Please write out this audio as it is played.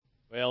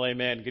Well,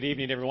 amen. Good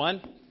evening, everyone.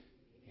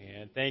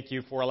 And thank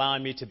you for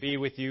allowing me to be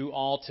with you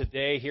all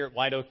today here at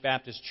White Oak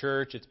Baptist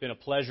Church. It's been a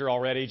pleasure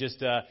already,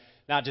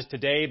 not just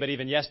today, but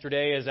even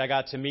yesterday as I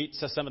got to meet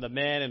some of the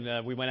men,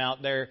 and we went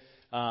out there,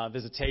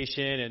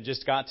 visitation, and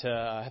just got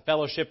to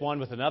fellowship one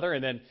with another,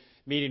 and then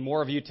meeting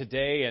more of you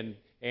today,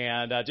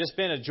 and just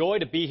been a joy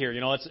to be here.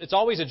 You know, it's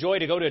always a joy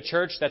to go to a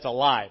church that's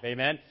alive,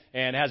 amen,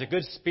 and has a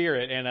good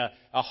spirit and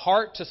a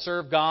heart to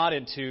serve God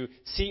and to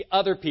see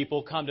other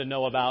people come to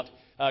know about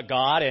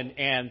God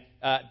and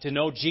to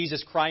know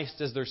Jesus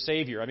Christ as their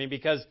Savior. I mean,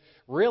 because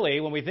really,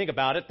 when we think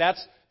about it,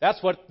 that's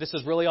what this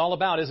is really all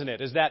about, isn't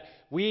it? Is that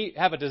we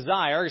have a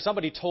desire,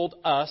 somebody told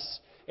us,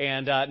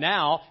 and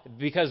now,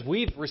 because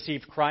we've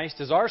received Christ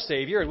as our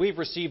Savior, and we've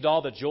received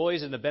all the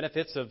joys and the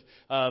benefits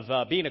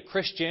of being a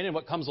Christian and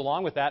what comes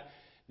along with that,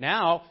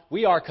 now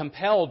we are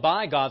compelled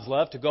by God's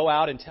love to go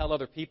out and tell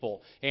other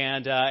people.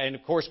 And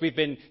of course, we've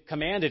been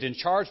commanded and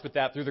charged with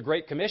that through the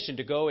Great Commission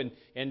to go and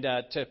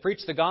to preach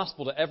the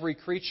gospel to every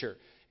creature.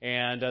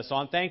 And so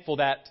I'm thankful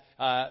that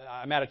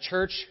I'm at a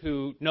church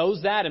who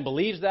knows that and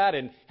believes that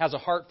and has a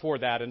heart for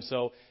that. And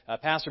so,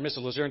 Pastor and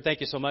Mrs. Luzerne,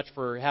 thank you so much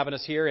for having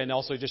us here, and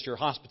also just your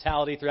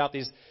hospitality throughout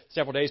these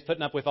several days,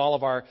 putting up with all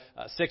of our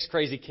 6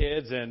 crazy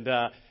kids. And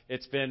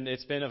it's been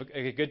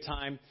a good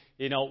time.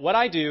 You know, what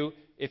I do,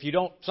 if you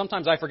don't,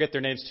 sometimes I forget their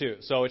names too.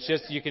 So it's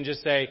just, you can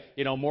just say,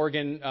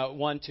 Morgan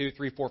 1, 2,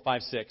 3, 4,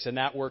 5, 6, and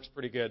that works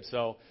pretty good.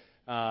 So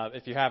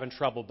if you're having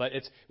trouble, but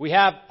we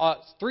have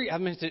 3.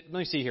 Let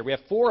me see here. We have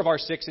 4 of our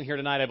 6 in here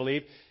tonight, I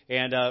believe.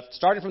 And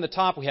starting from the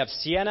top, we have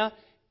Sienna,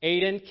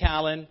 Aiden,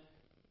 Callan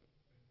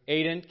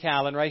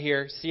right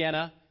here.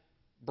 Sienna,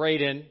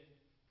 Braden,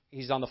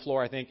 he's on the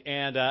floor, I think,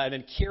 and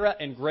then Kira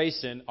and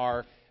Grayson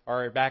are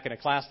back in a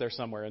class there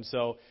somewhere. And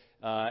so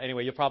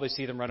anyway, you'll probably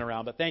see them run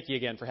around. But thank you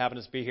again for having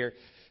us be here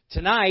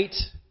tonight.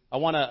 I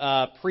want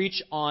to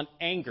preach on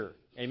anger.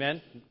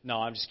 Amen.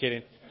 No, I'm just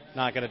kidding.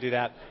 Not going to do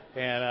that.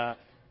 And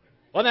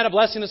wasn't that a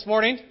blessing this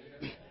morning?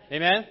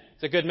 Amen.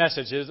 It's a good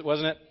message,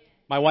 wasn't it?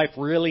 My wife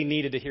really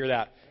needed to hear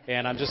that,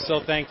 and I'm just so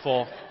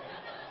thankful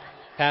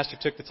Pastor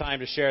took the time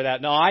to share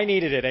that. No, I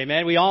needed it.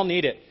 Amen. We all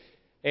need it.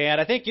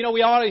 And I think,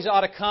 we always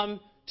ought to come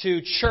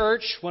to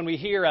church when we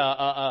hear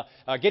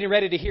getting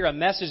ready to hear a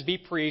message be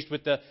preached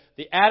with the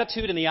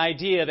attitude and the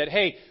idea that,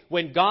 hey,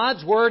 when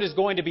God's Word is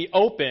going to be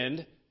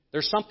opened,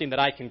 there's something that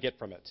I can get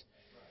from it.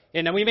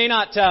 And we may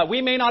not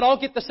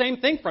all get the same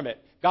thing from it.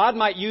 God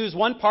might use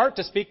one part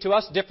to speak to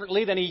us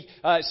differently than He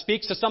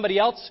speaks to somebody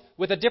else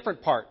with a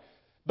different part.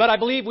 But I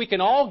believe we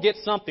can all get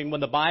something when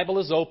the Bible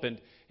is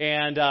opened.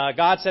 And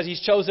God says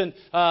He's chosen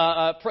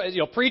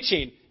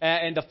preaching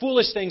and the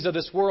foolish things of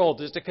this world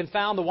is to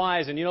confound the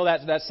wise. And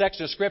that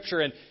section of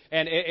Scripture. And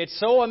it's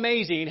so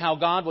amazing how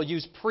God will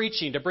use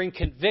preaching to bring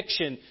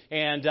conviction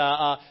and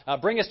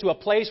bring us to a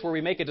place where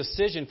we make a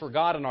decision for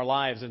God in our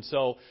lives. And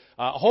so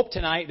I hope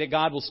tonight that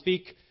God will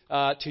speak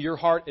to your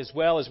heart as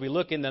well as we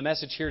look in the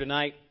message here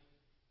tonight.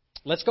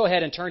 Let's go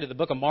ahead and turn to the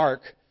book of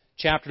Mark,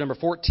 chapter number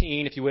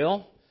 14, if you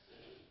will.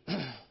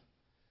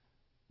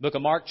 Book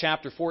of Mark,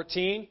 chapter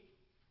 14.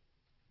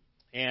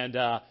 And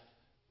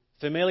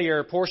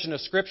familiar portion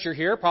of Scripture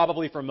here,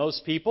 probably for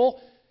most people.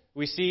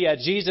 We see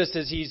Jesus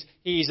as he's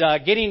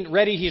getting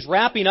ready. He's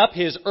wrapping up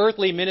His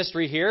earthly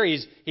ministry here.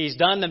 He's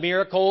done the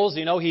miracles.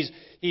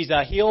 He's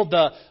healed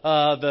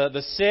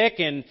the sick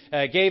and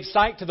gave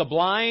sight to the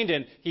blind,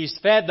 and He's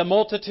fed the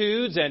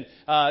multitudes and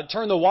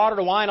turned the water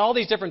to wine. All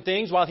these different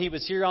things while He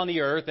was here on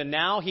the earth, and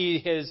now He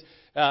is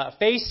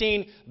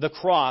facing the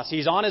cross.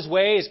 He's on His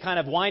way. He's kind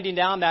of winding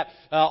down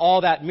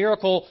all that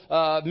miracle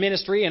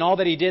ministry and all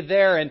that He did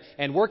there,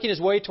 and working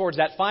His way towards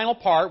that final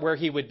part where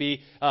He would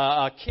be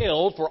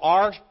killed for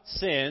our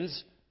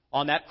sins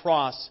on that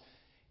cross.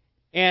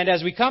 And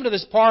as we come to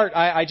this part,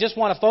 I just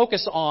want to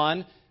focus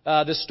on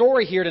the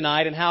story here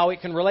tonight and how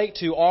it can relate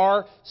to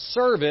our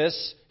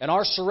service and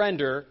our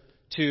surrender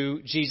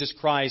to Jesus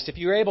Christ. If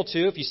you're able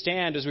to, if you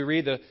stand as we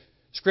read the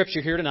Scripture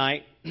here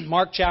tonight,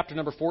 Mark chapter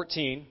number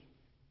 14.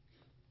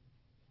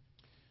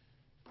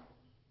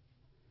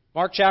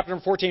 Mark chapter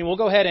number 14, we'll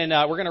go ahead and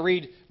we're going to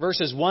read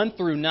verses 1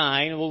 through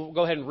 9. We'll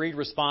go ahead and read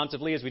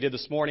responsively as we did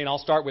this morning. I'll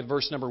start with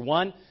verse number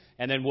 1,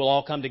 and then we'll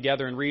all come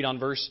together and read on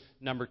verse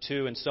number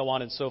 2, and so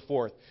on and so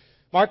forth.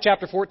 Mark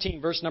chapter 14,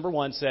 verse number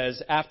 1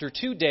 says, "After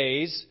 2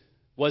 days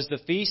was the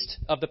feast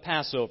of the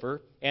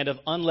Passover and of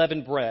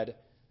unleavened bread,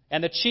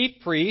 and the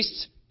chief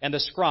priests and the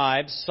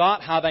scribes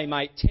sought how they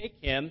might take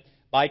Him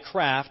by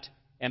craft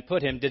and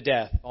put Him to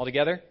death." All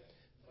together?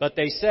 "But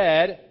they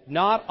said,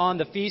 Not on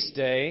the feast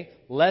day,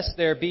 lest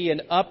there be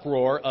an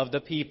uproar of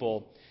the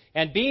people.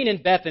 And being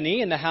in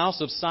Bethany in the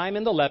house of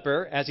Simon the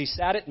leper, as he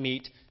sat at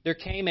meat, there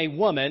came a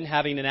woman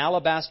having an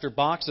alabaster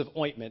box of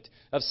ointment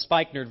of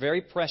spikenard very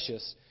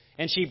precious.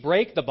 And she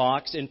brake the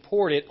box and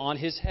poured it on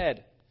His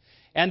head.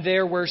 And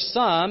there were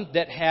some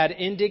that had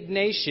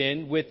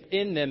indignation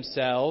within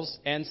themselves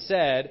and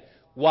said,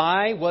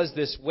 Why was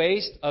this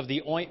waste of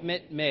the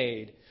ointment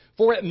made?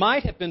 For it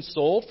might have been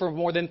sold for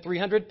more than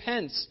 300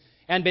 pence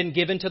and been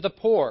given to the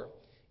poor.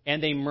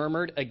 And they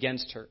murmured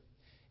against her.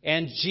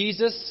 And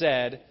Jesus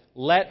said,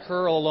 let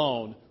her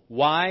alone.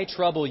 Why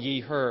trouble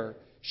ye her?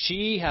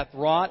 She hath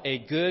wrought a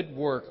good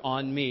work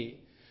on me.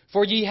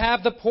 For ye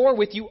have the poor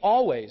with you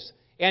always,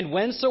 and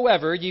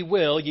whensoever ye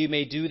will, ye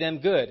may do them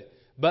good.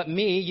 But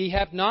me ye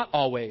have not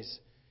always.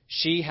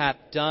 She hath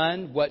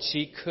done what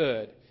she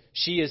could.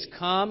 She is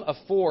come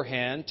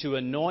aforehand to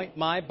anoint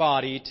my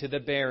body to the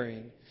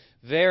burying.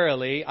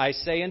 Verily, I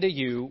say unto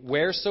you,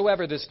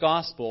 wheresoever this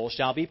gospel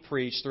shall be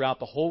preached throughout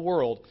the whole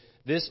world,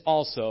 this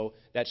also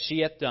that she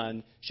hath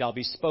done shall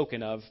be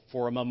spoken of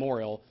for a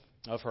memorial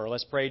of her.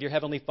 Let's pray. Dear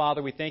Heavenly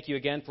Father, we thank you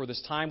again for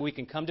this time we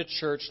can come to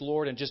church,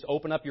 Lord, and just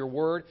open up your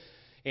word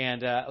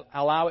and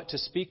allow it to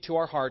speak to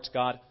our hearts,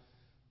 God.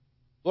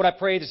 Lord, I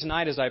pray that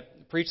tonight as I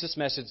preach this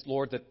message,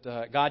 Lord,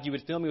 that, God, you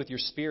would fill me with your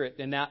Spirit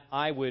and that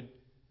I would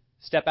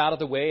step out of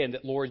the way and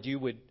that, Lord, you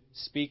would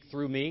speak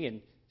through me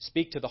and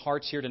speak to the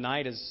hearts here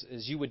tonight as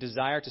you would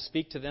desire to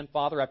speak to them.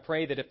 Father, I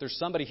pray that if there's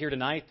somebody here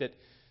tonight that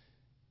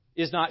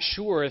is not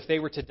sure if they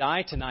were to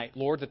die tonight,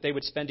 Lord, that they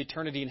would spend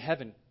eternity in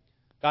heaven.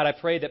 God, I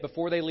pray that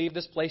before they leave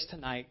this place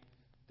tonight,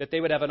 that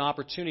they would have an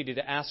opportunity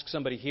to ask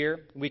somebody here.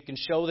 We can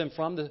show them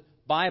from the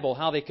Bible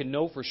how they can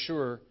know for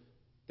sure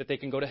that they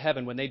can go to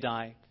heaven when they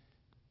die.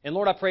 And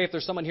Lord, I pray if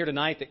there's someone here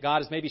tonight that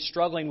God is maybe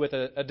struggling with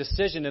a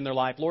decision in their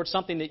life, Lord,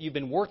 something that you've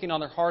been working on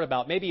their heart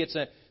about. Maybe it's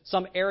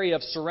some area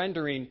of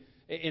surrendering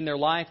in their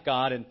life,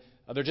 God, and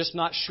they're just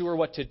not sure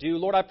what to do.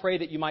 Lord, I pray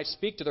that you might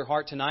speak to their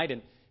heart tonight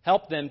and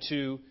help them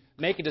to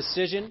make a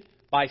decision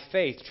by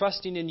faith,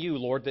 trusting in you,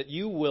 Lord, that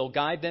you will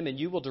guide them and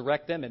you will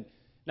direct them. And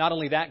not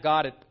only that,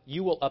 God,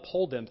 you will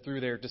uphold them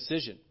through their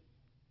decision.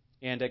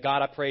 And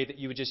God, I pray that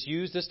you would just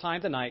use this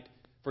time tonight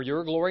for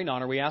your glory and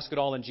honor. We ask it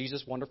all in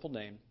Jesus' wonderful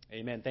name.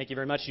 Amen. Thank you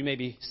very much. You may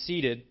be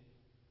seated.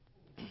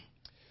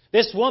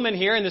 This woman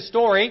here in the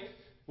story,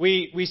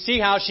 we see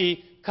how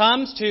she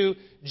comes to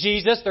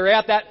Jesus. They're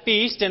at that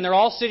feast and they're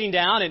all sitting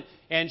down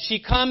and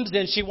she comes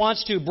and she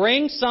wants to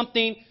bring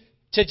something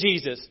to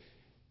Jesus.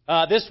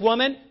 This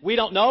woman, we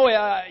don't know,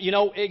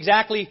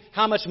 exactly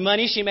how much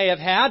money she may have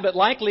had, but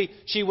likely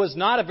she was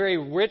not a very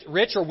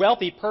rich or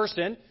wealthy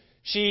person.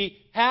 She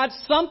had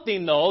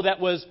something, though, that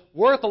was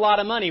worth a lot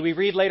of money. We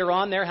read later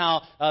on there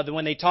how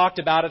when they talked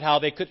about it, how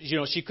they could,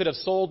 she could have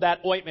sold that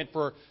ointment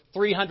for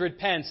 300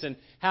 pence, and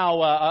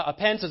how a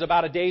pence is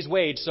about a day's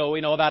wage. So,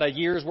 about a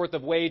year's worth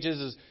of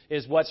wages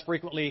is what's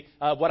frequently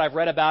what I've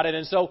read about it.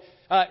 And so,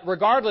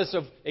 regardless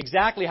of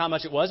exactly how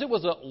much it was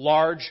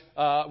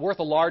worth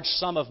a large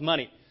sum of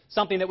money.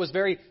 Something that was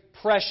very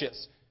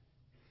precious.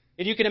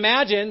 And you can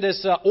imagine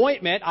this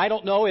ointment. I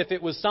don't know if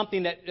it was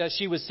something that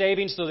she was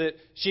saving so that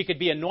she could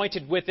be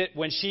anointed with it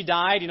when she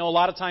died. A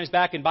lot of times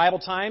back in Bible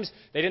times,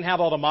 they didn't have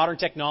all the modern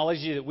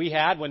technology that we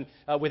had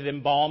with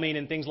embalming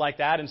and things like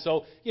that. And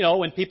so,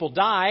 when people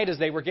died, as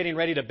they were getting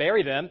ready to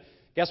bury them,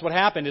 guess what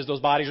happened is those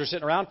bodies are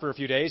sitting around for a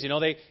few days.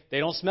 They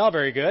don't smell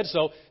very good.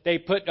 So they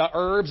put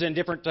herbs and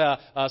different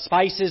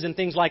spices and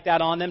things like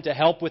that on them to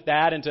help with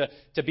that and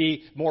to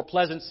be more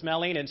pleasant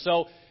smelling. And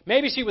so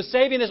maybe she was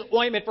saving this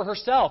ointment for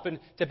herself and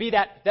to be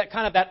that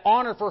kind of that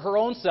honor for her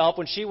own self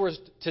when she was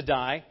to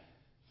die.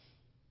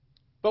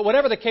 But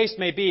whatever the case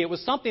may be, it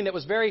was something that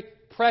was very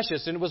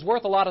precious and it was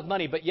worth a lot of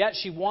money. But yet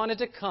she wanted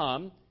to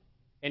come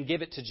and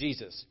give it to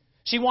Jesus.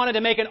 She wanted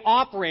to make an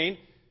offering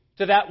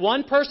to that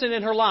one person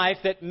in her life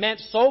that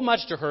meant so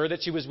much to her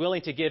that she was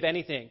willing to give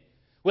anything.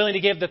 Willing to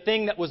give the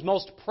thing that was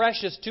most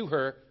precious to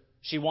her,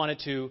 she wanted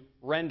to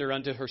render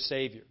unto her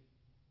Savior.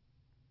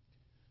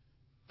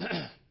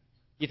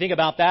 You think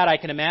about that, I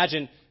can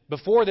imagine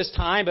before this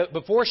time, but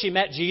before she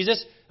met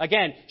Jesus,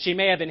 again, she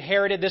may have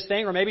inherited this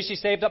thing, or maybe she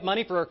saved up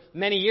money for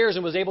many years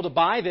and was able to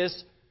buy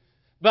this,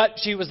 but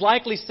she was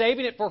likely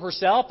saving it for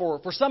herself or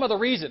for some other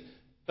reason.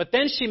 But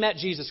then she met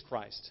Jesus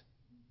Christ.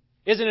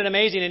 Isn't it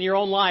amazing in your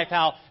own life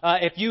how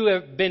if you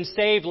have been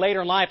saved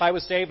later in life, I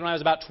was saved when I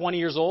was about 20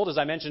 years old, as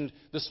I mentioned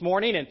this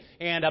morning.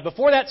 And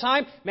before that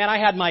time, man, I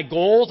had my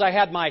goals. I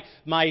had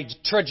my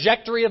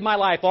trajectory of my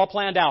life all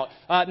planned out.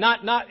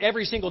 Not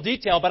every single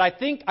detail, but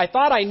I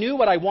thought I knew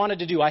what I wanted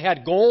to do. I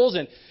had goals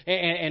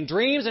and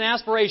dreams and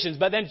aspirations.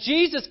 But then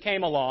Jesus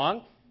came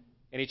along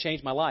and He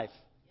changed my life.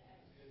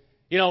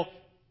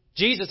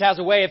 Jesus has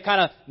a way of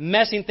kind of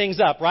messing things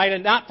up, right?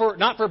 And not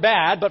for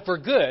bad, but for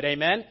good.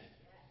 Amen.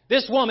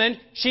 This woman,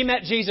 she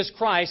met Jesus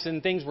Christ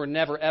and things were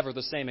never, ever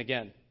the same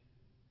again.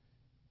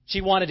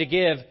 She wanted to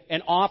give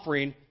an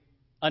offering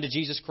unto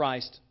Jesus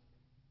Christ.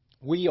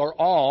 We are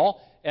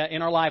all,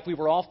 in our life, we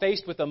were all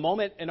faced with a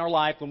moment in our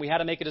life when we had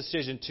to make a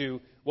decision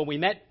when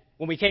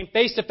we came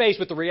face to face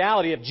with the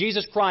reality of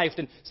Jesus Christ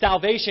and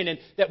salvation and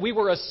that we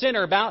were a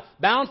sinner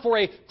bound for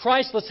a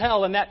Christless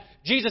hell and that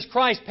Jesus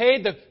Christ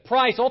paid the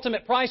price,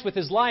 ultimate price with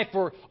His life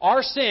for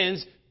our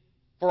sins.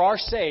 For our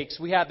sakes,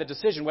 we had the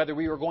decision whether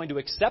we were going to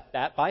accept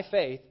that by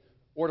faith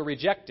or to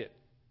reject it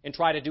and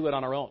try to do it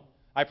on our own.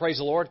 I praise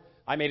the Lord.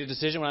 I made a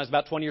decision when I was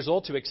about 20 years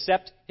old to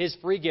accept His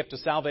free gift of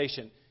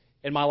salvation.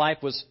 and my life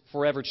was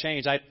forever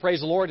changed. I praise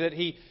the Lord that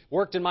He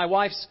worked in my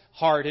wife's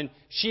heart, and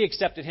she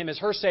accepted Him as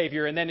her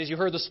Savior. And then, as you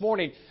heard this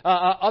morning,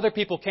 other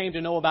people came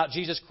to know about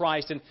Jesus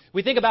Christ. And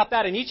we think about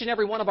that in each and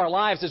every one of our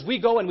lives. As we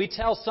go and we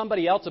tell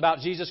somebody else about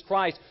Jesus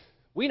Christ,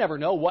 we never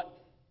know what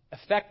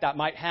effect that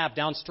might have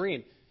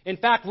downstream. In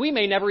fact, we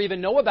may never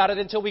even know about it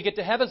until we get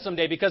to heaven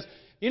someday, because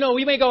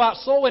we may go out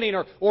soul winning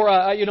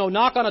or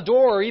knock on a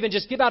door or even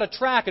just give out a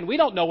tract, and we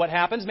don't know what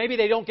happens. Maybe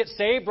they don't get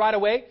saved right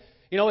away.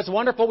 It's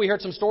wonderful. We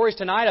heard some stories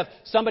tonight of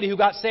somebody who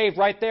got saved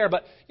right there.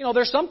 But,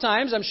 there's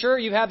sometimes, I'm sure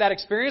you have that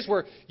experience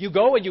where you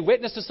go and you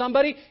witness to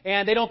somebody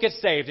and they don't get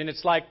saved. And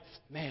it's like,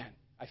 man,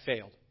 I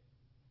failed.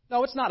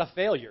 No, it's not a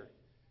failure.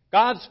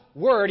 God's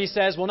Word, He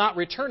says, will not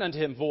return unto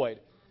Him void.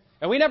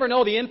 And we never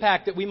know the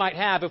impact that we might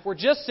have if we're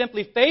just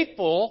simply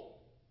faithful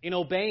in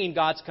obeying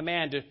God's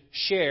command to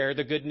share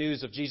the good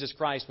news of Jesus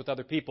Christ with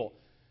other people.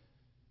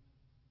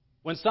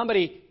 When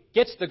somebody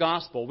gets the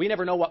gospel, we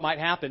never know what might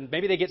happen.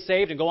 Maybe they get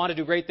saved and go on to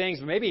do great things,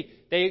 but maybe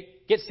they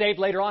get saved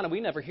later on and we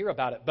never hear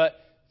about it. But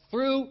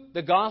through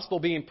the gospel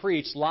being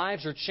preached,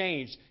 lives are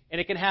changed, and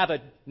it can have a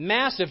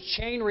massive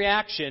chain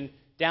reaction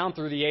down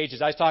through the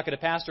ages. I was talking to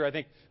Pastor, I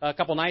think, a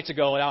couple nights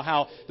ago about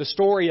how the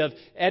story of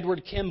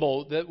Edward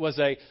Kimball, that was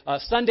a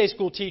Sunday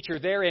school teacher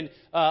there in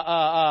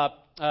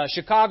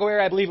Chicago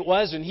area, I believe it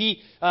was, and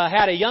he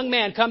had a young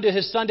man come to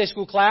his Sunday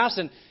school class,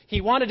 and he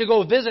wanted to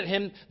go visit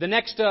him the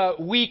next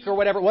week or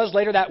whatever it was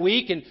later that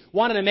week, and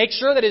wanted to make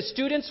sure that his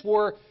students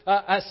were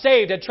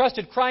saved, had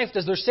trusted Christ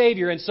as their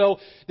Savior. And so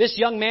this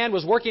young man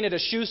was working at a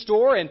shoe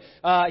store, and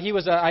he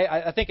was,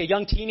 I think, a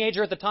young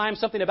teenager at the time,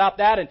 something about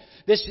that. And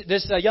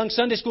this young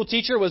Sunday school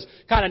teacher was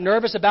kind of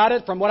nervous about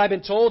it. From what I've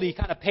been told, he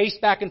kind of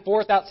paced back and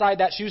forth outside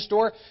that shoe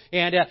store,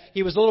 and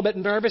he was a little bit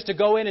nervous to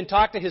go in and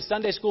talk to his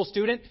Sunday school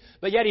student.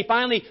 But yet he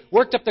finally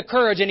worked up the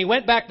courage, and he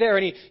went back there,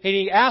 and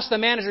he asked the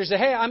manager, he said,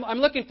 "Hey, I'm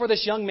looking for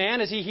this young man.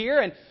 Is he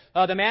here?" And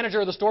the manager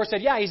of the store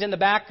said, "Yeah, he's in the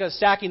back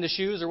stacking the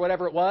shoes," or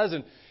whatever it was.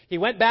 And he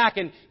went back,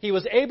 and he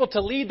was able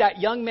to lead that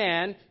young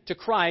man to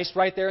Christ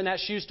right there in that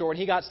shoe store, and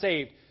he got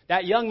saved.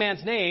 That young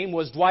man's name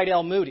was Dwight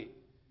L. Moody.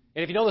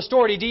 And if you know the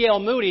story, D.L.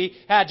 Moody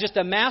had just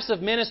a massive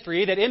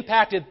ministry that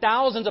impacted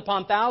thousands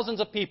upon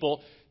thousands of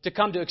people to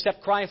come to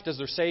accept Christ as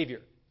their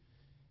Savior.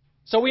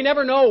 So we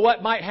never know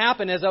what might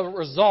happen as a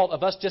result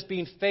of us just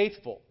being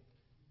faithful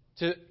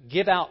to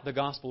give out the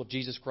gospel of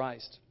Jesus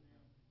Christ.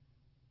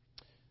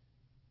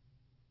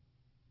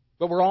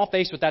 But we're all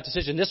faced with that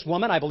decision. This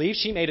woman, I believe,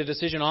 she made a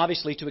decision,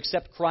 obviously, to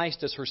accept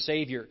Christ as her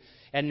Savior.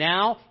 And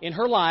now, in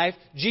her life,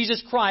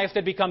 Jesus Christ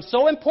had become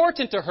so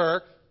important to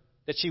her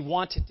that she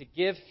wanted to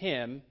give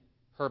Him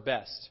her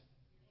best.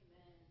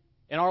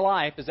 In our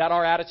life, is that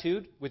our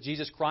attitude with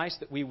Jesus Christ,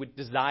 that we would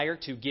desire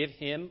to give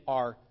Him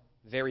our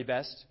very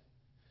best?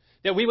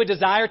 That we would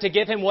desire to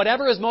give Him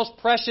whatever is most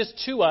precious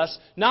to us,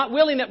 not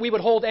willing that we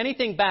would hold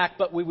anything back,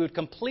 but we would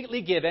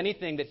completely give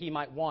anything that He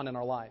might want in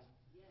our life?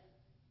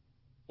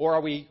 Or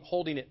are we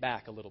holding it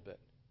back a little bit?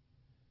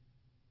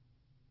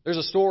 There's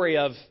a story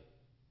of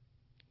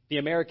the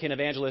American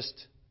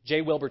evangelist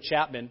J. Wilbur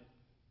Chapman,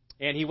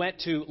 and he went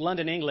to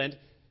London, England,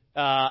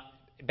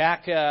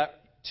 back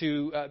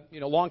to a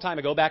long time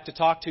ago, back to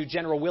talk to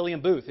General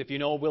William Booth. If you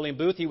know William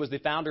Booth, he was the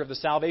founder of the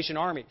Salvation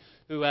Army,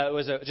 who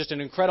was just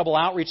an incredible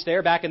outreach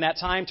there back in that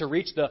time to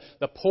reach the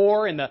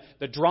poor and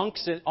the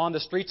drunks on the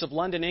streets of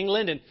London,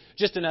 England, and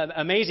just an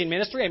amazing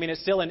ministry. I mean,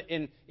 it's still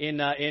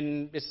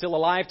it's still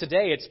alive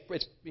today.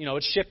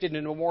 It's shifted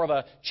into more of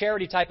a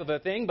charity type of a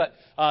thing, but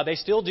they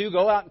still do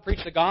go out and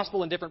preach the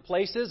gospel in different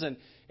places.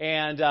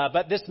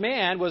 But this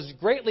man was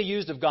greatly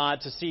used of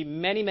God to see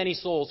many, many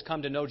souls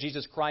come to know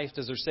Jesus Christ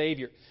as their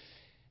Savior.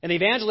 And the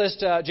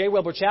evangelist, J.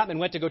 Wilbur Chapman,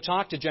 went to go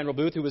talk to General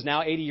Booth, who was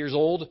now 80 years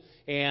old.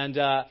 And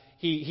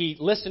he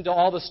listened to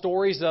all the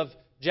stories of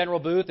General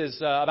Booth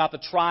about the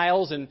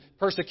trials and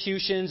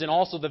persecutions and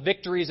also the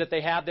victories that they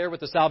had there with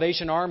the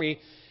Salvation Army.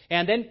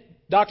 And then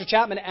Dr.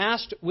 Chapman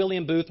asked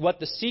William Booth what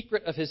the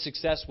secret of his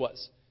success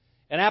was.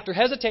 And after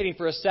hesitating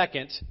for a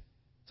second,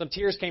 some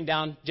tears came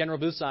down General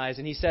Booth's eyes,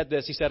 and he said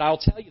this. He said, "I'll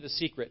tell you the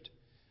secret.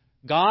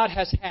 God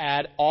has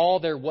had all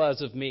there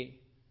was of me.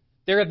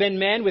 There have been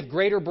men with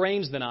greater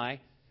brains than I,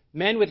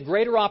 men with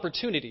greater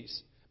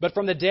opportunities. But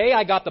from the day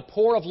I got the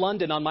poor of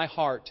London on my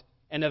heart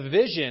and a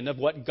vision of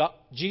what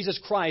Jesus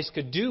Christ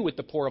could do with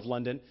the poor of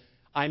London,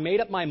 I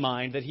made up my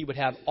mind that He would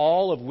have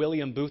all of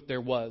William Booth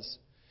there was.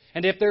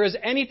 And if there is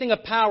anything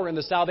of power in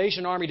the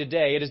Salvation Army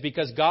today, it is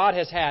because God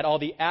has had all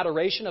the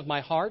adoration of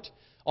my heart,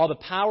 all the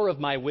power of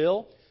my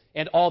will,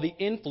 and all the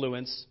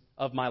influence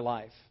of my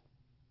life."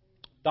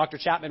 Dr.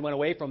 Chapman went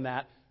away from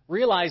that,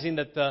 realizing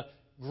that the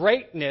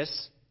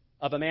greatness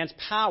of a man's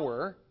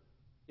power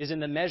is in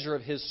the measure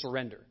of his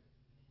surrender.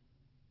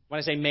 When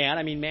I say man,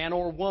 I mean man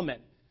or woman.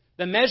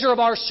 The measure of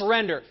our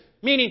surrender,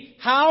 meaning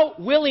how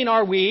willing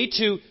are we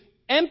to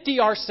empty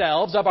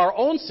ourselves of our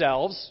own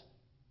selves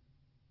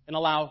and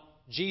allow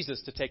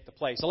Jesus to take the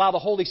place, allow the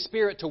Holy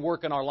Spirit to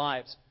work in our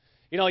lives.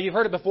 You've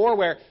heard it before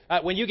where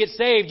when you get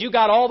saved, you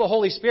got all the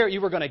Holy Spirit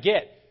you were going to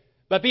get.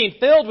 But being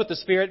filled with the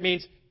Spirit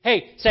means,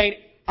 hey, saying,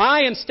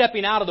 I am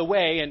stepping out of the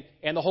way,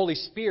 and the Holy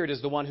Spirit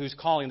is the one who's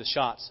calling the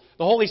shots.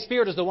 The Holy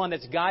Spirit is the one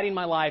that's guiding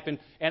my life, and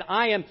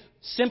I am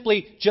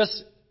simply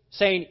just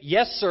saying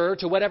yes, sir,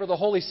 to whatever the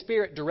Holy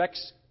Spirit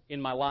directs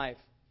in my life.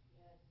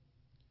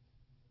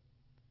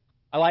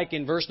 I like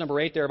in verse number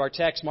 8 there of our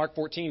text, Mark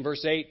 14,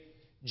 verse 8,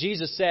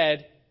 Jesus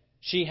said,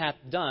 "She hath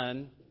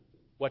done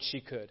what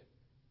she could."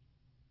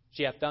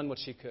 She hath done what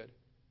she could.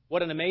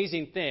 What an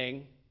amazing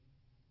thing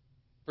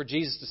for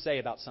Jesus to say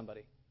about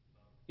somebody.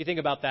 You think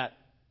about that.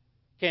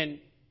 Can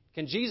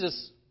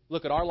Jesus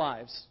look at our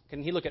lives?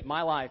 Can He look at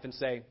my life and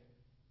say,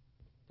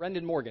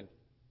 Brendan Morgan,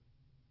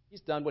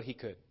 he's done what he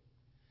could.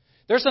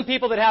 There's some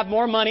people that have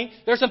more money.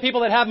 There's some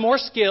people that have more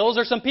skills.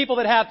 There's some people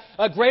that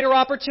have greater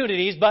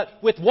opportunities. But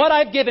with what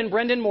I've given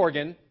Brendan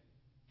Morgan,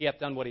 he hath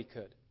done what he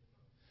could.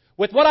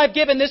 With what I've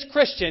given this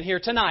Christian here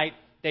tonight,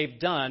 they've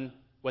done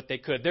what they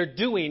could. They're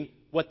doing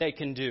what they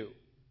can do.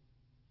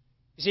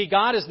 You see,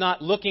 God is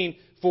not looking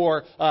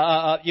for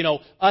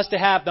us to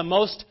have the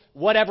most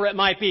whatever it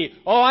might be.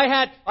 Oh,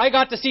 I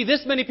got to see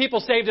this many people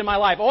saved in my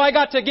life. Oh, I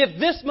got to give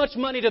this much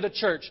money to the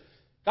church.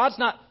 God's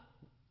not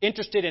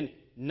interested in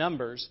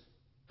numbers.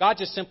 God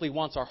just simply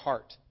wants our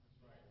heart.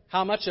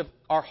 How much of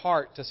our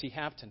heart does He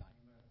have tonight?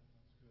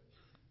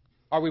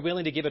 Are we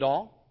willing to give it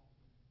all?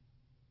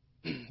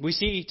 We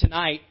see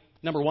tonight,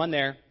 number one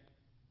there,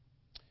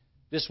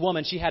 this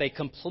woman, she had a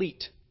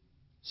complete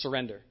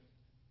surrender.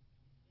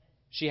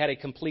 She had a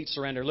complete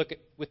surrender. Look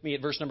with me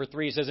at verse number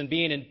 3. It says, "And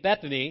being in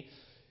Bethany,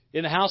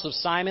 in the house of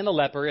Simon the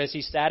leper, as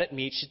he sat at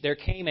meat, there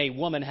came a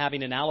woman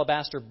having an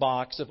alabaster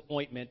box of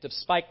ointment of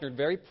spikenard,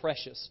 very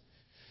precious.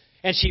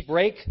 And she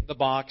brake the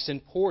box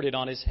and poured it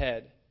on his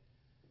head."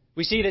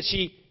 We see that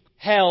she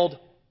held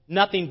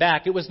nothing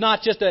back. It was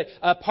not just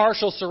a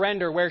partial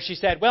surrender where she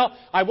said, well,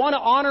 I want to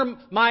honor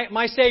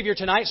my Savior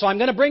tonight, so I'm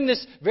going to bring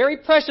this very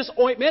precious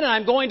ointment, and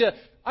I'm going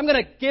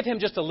to give Him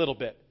just a little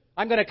bit.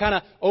 I'm going to kind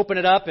of open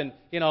it up and,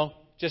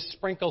 just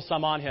sprinkle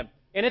some on Him.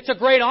 And it's a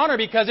great honor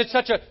because it's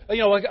such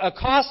a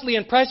costly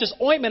and precious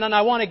ointment, and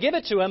I want to give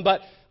it to Him,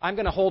 but I'm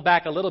going to hold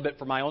back a little bit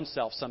for my own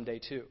self someday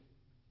too.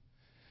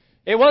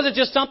 It wasn't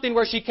just something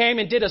where she came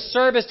and did a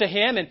service to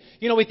Him. And,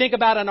 we think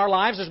about in our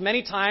lives, there's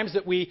many times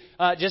that we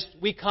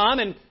come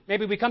and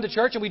maybe we come to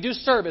church and we do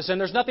service. And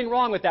there's nothing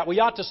wrong with that.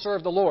 We ought to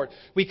serve the Lord.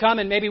 We come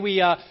and maybe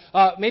we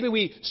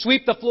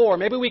sweep the floor.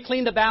 Maybe we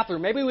clean the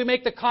bathroom. Maybe we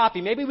make the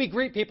coffee. Maybe we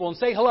greet people and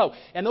say hello.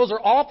 And those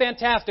are all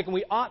fantastic and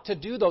we ought to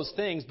do those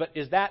things. But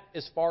is that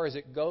as far as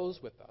it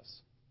goes with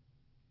us?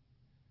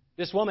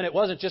 This woman, it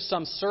wasn't just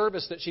some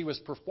service that she was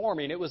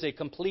performing. It was a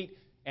complete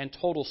and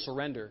total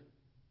surrender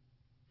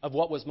of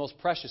what was most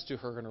precious to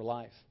her in her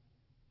life.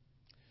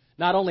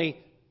 Not only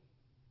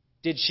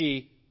did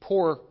she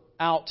pour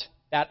out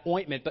that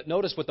ointment, but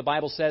notice what the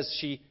Bible says,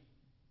 she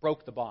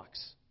broke the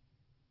box.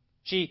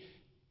 She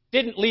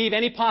didn't leave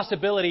any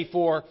possibility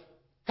for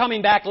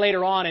coming back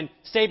later on and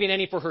saving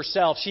any for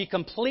herself. She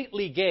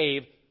completely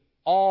gave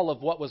all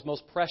of what was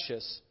most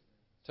precious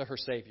to her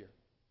Savior.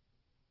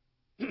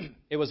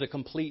 It was a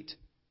complete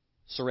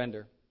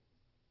surrender.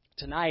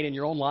 Tonight, in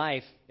your own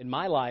life, in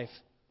my life,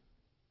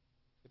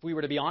 if we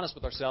were to be honest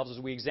with ourselves as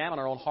we examine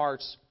our own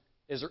hearts,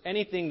 is there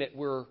anything that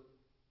we're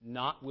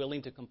not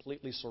willing to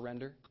completely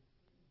surrender?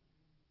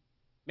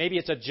 Maybe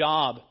it's a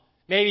job.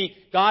 Maybe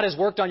God has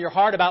worked on your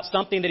heart about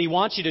something that He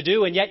wants you to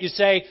do, and yet you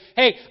say,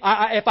 hey,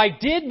 if I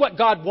did what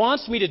God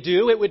wants me to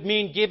do, it would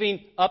mean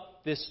giving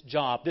up this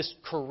job, this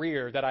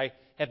career that I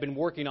have been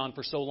working on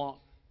for so long.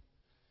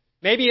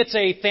 Maybe it's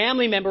a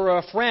family member or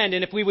a friend,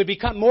 and if we would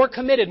become more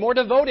committed, more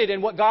devoted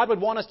in what God would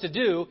want us to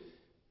do,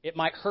 it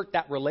might hurt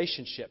that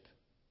relationship.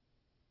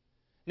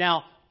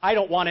 Now, I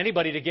don't want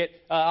anybody to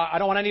I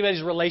don't want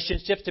anybody's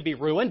relationships to be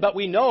ruined, but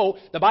we know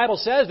the Bible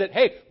says that,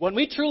 hey, when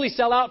we truly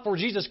sell out for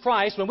Jesus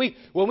Christ, when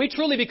we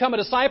truly become a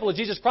disciple of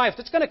Jesus Christ,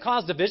 it's going to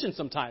cause division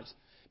sometimes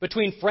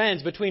between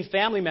friends, between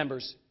family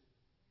members.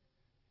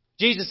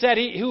 Jesus said,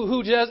 he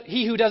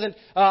who doesn't,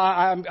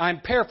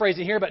 I'm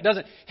paraphrasing here, but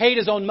doesn't hate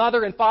his own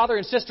mother and father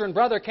and sister and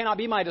brother cannot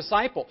be my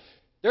disciple.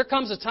 There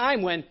comes a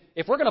time when,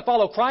 if we're going to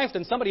follow Christ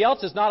and somebody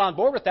else is not on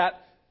board with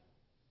that,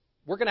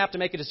 we're going to have to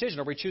make a decision.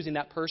 Are we choosing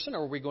that person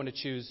or are we going to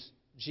choose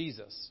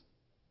Jesus?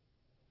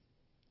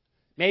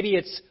 Maybe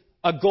it's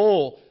a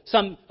goal,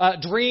 some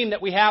dream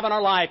that we have in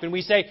our life, and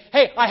we say,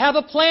 hey, I have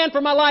a plan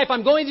for my life.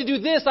 I'm going to do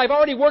this. I've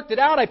already worked it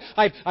out.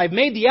 I've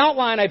made the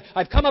outline.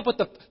 I've come up with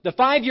the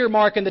 5-year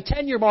mark and the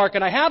 10-year mark,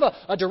 and I have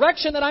a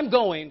direction that I'm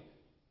going.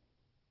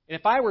 And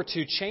if I were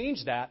to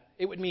change that,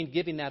 it would mean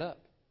giving that up.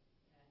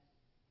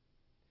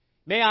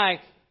 May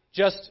I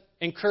just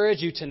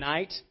encourage you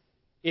tonight,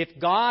 if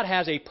God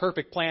has a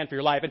perfect plan for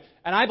your life,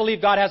 and I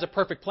believe God has a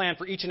perfect plan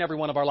for each and every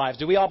one of our lives.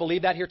 Do we all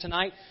believe that here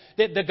tonight?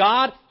 That the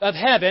God of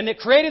heaven that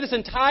created this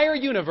entire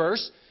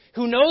universe,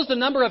 who knows the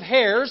number of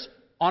hairs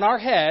on our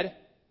head,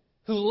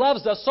 who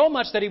loves us so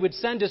much that He would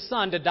send His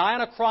Son to die on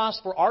a cross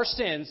for our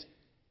sins,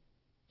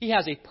 He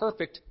has a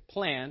perfect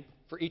plan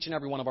for each and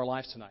every one of our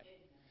lives tonight.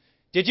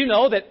 Did you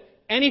know that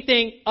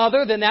anything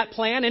other than that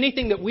plan,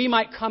 anything that we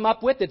might come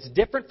up with that's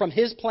different from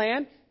His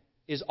plan,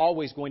 is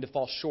always going to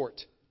fall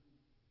short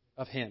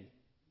of Him?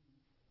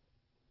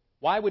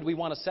 why would we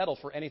want to settle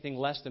for anything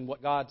less than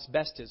what God's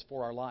best is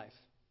for our life?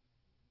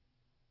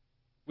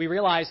 We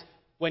realize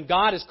when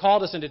God has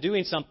called us into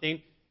doing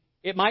something,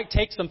 it might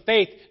take some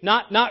faith.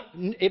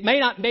 It may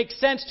not make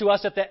sense to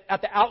us at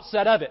the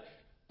outset of it.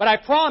 But I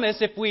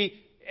promise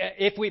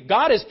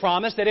God has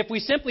promised that if we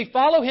simply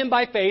follow Him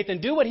by faith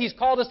and do what He's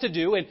called us to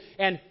do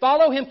and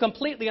follow Him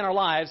completely in our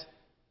lives,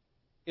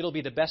 it'll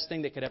be the best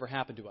thing that could ever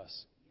happen to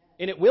us.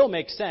 And it will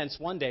make sense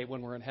one day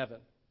when we're in heaven.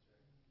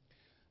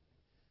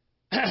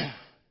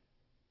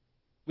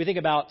 We think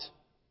about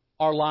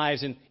our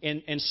lives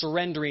and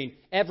surrendering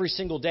every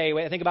single day.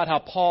 I think about how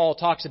Paul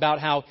talks about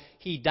how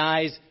he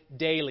dies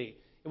daily.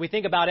 And we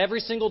think about every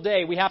single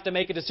day we have to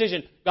make a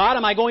decision. God,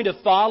 am I going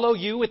to follow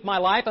you with my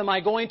life? Am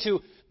I going to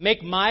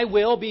make my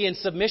will be in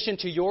submission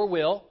to your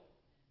will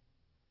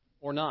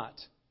or not?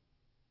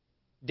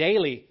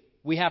 Daily,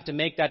 we have to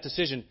make that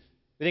decision.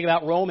 We think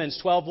about Romans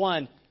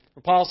 12:1,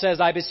 where Paul says,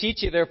 I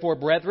beseech you, therefore,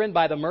 brethren,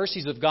 by the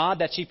mercies of God,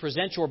 that ye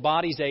present your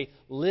bodies a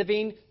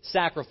living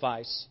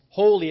sacrifice,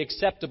 wholly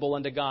acceptable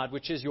unto God,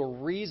 which is your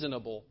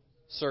reasonable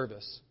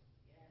service.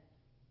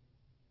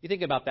 You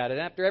think about that, and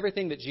after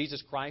everything that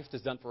Jesus Christ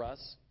has done for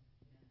us,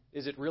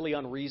 is it really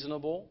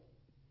unreasonable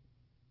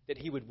that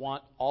He would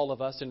want all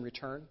of us in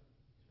return?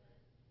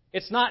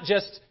 It's not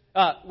just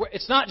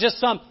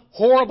some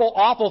horrible,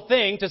 awful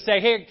thing to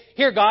say, hey,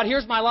 here, God,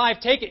 here's my life,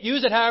 take it,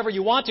 use it however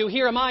you want to,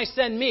 here am I,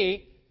 send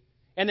me.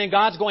 And then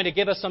God's going to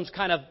give us some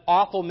kind of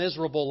awful,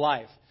 miserable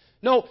life.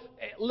 No,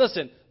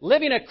 listen,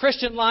 living a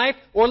Christian life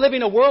or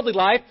living a worldly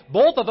life,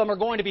 both of them are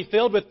going to be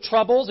filled with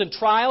troubles and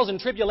trials and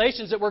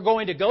tribulations that we're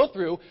going to go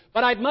through.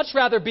 But I'd much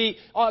rather be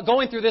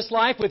going through this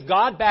life with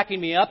God backing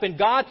me up and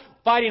God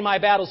fighting my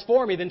battles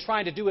for me than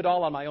trying to do it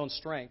all on my own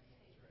strength.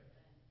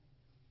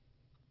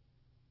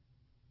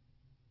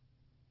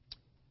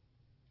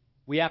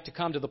 We have to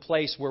come to the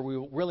place where we're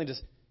willing to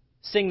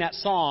sing that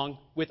song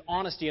with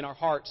honesty in our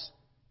hearts,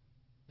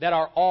 that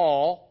are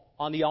all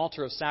on the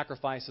altar of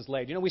sacrifice is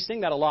laid. You know, we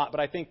sing that a lot, but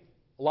I think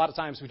a lot of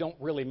times we don't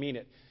really mean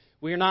it.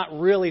 We are not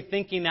really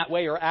thinking that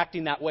way or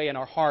acting that way in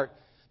our heart.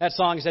 That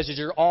song says that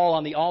you're all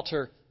on the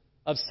altar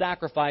of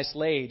sacrifice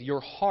laid.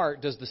 Your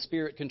heart does the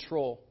Spirit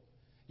control.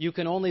 You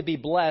can only be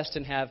blessed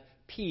and have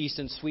peace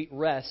and sweet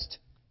rest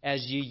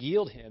as ye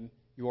yield Him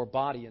your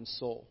body and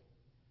soul.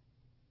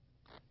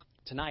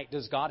 Tonight,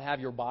 does God have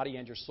your body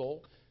and your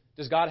soul?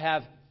 Does God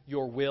have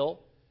your will?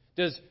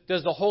 Does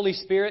the Holy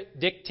Spirit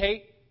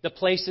dictate the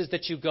places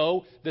that you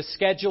go, the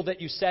schedule that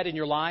you set in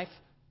your life,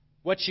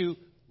 what you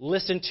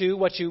listen to,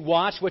 what you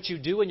watch, what you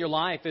do in your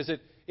life? Is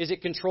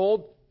it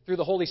controlled through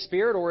the Holy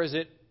Spirit, or is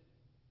it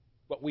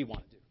what we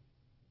want to do?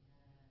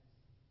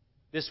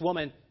 This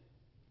woman,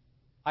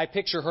 I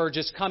picture her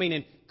just coming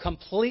and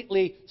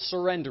completely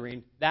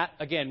surrendering that,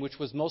 again, which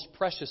was most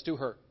precious to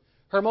her.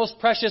 Her most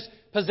precious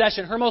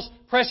possession, her most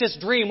precious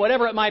dream,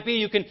 whatever it might be,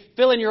 you can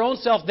fill in your own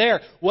self there.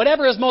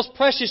 Whatever is most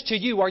precious to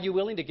you, are you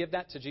willing to give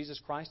that to Jesus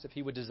Christ if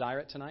He would desire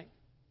it tonight?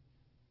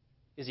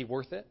 Is He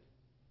worth it?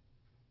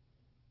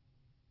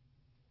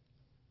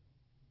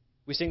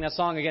 We sing that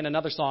song again,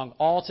 another song.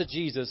 All to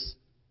Jesus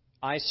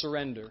I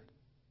surrender.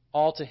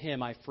 All to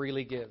Him I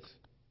freely give.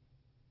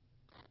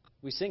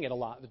 We sing it a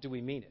lot, but do we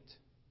mean it?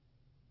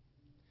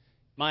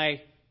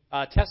 My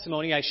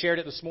testimony, I shared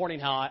it this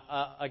morning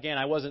how, again,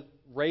 I wasn't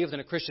raised in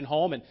a Christian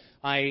home, and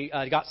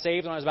I got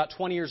saved when I was about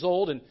 20 years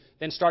old and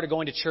then started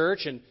going to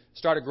church and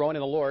started growing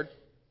in the Lord.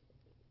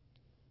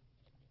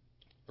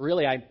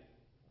 Really, I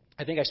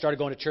think I started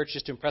going to church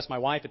just to impress my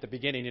wife at the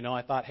beginning. You know,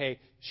 I thought, hey,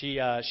 she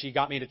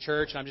got me to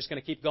church, and I'm just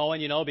going to keep going,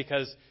 you know,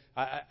 because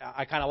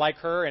I kind of like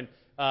her, and,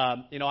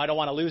 you know, I don't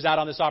want to lose out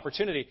on this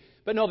opportunity.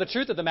 But no, the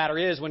truth of the matter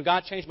is, when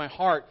God changed my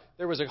heart,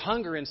 there was a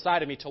hunger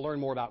inside of me to learn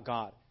more about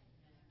God.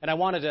 And I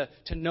wanted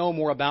to know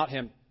more about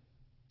Him.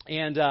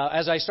 And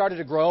as I started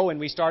to grow and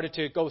we started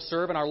to go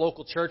serve in our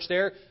local church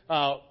there,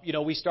 you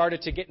know, we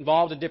started to get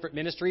involved in different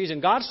ministries.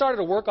 And God started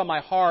to work on my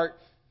heart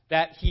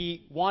that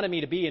He wanted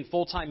me to be in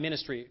full-time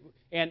ministry.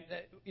 And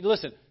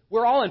listen,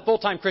 we're all in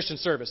full-time Christian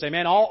service,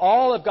 amen?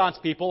 All of God's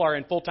people are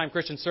in full-time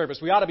Christian service.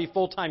 We ought to be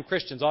full-time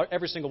Christians,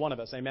 every single one of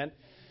us, amen?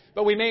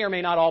 But we may or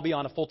may not all be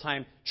on a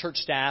full-time church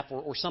staff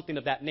or something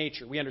of that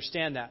nature. We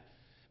understand that.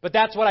 But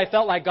that's what I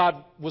felt like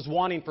God was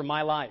wanting for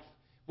my life.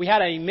 We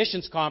had a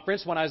missions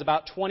conference when I was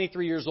about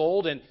 23 years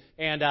old,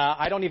 and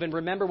I don't even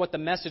remember what the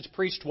message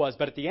preached was.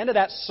 But at the end of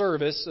that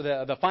service,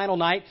 the final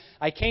night,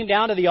 I came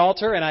down to the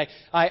altar and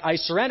I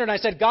surrendered and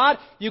I said, God,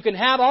 you can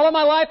have all of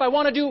my life. I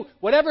want to do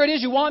whatever it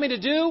is you want me to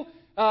do.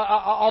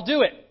 I'll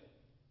do it.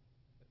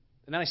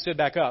 And then I stood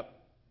back up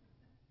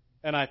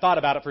and I thought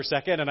about it for a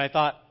second, and I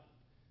thought,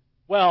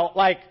 well,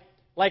 like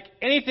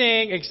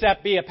anything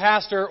except be a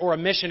pastor or a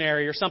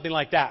missionary or something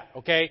like that,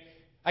 okay?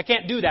 I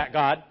can't do that,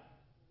 God.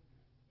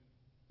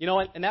 You know,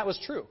 and that was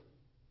true.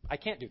 I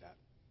can't do that.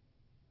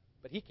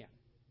 But He can.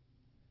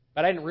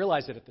 But I didn't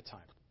realize it at the time.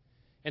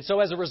 And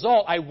so as a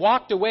result, I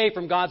walked away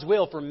from God's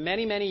will for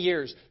many, many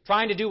years,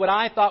 trying to do what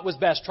I thought was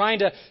best, trying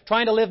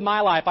to live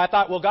my life. I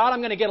thought, well, God, I'm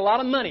going to get a lot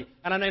of money,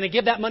 and I'm going to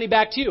give that money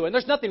back to you. And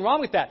there's nothing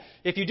wrong with that.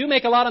 If you do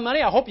make a lot of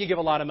money, I hope you give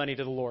a lot of money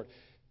to the Lord.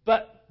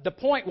 But the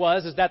point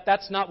is that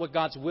that's not what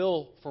God's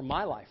will for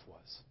my life was.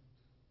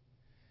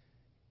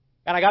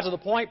 And I got to the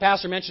point,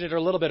 Pastor mentioned it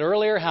a little bit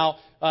earlier, how,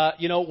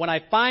 when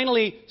I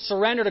finally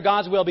surrendered to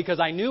God's will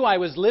because I knew I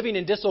was living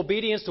in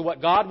disobedience to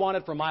what God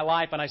wanted for my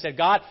life. And I said,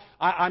 God,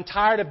 I'm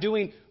tired of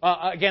doing,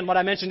 again, what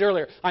I mentioned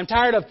earlier. I'm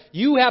tired of,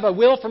 you have a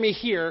will for me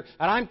here,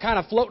 and I'm kind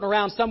of floating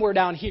around somewhere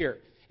down here.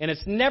 And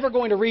it's never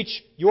going to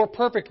reach your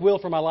perfect will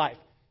for my life.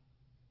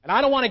 And I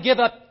don't want to give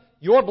up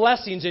your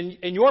blessings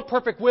and your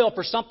perfect will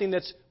for something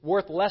that's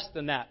worth less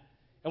than that.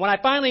 And when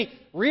I finally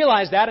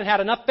realized that and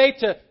had enough faith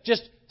to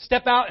just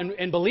step out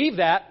and believe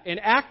that and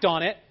act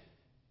on it,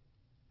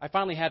 I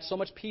finally had so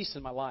much peace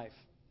in my life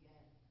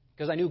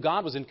because I knew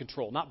God was in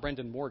control, not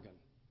Brendan Morgan.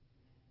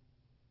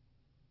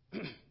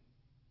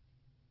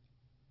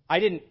 I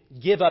didn't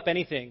give up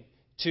anything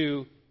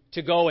to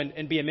go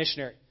and be a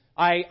missionary.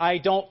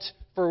 I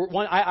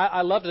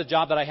loved the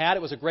job that I had.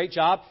 It was a great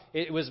job.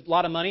 It was a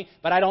lot of money.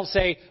 But I don't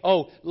say,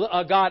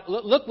 God,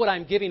 look what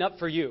I'm giving up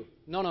for you.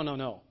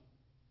 No.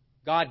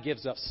 God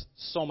gives us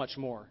so much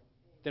more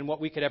than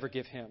what we could ever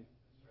give Him.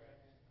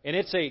 And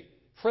it's a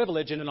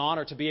privilege and an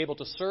honor to be able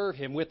to serve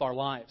Him with our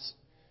lives.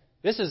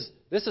 This is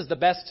the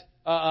best,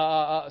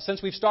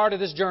 since we've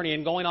started this journey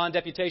and going on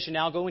deputation,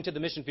 now going to the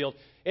mission field,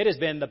 it has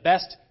been the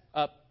best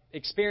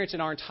experience in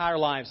our entire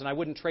lives, and I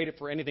wouldn't trade it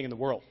for anything in the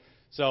world.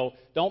 So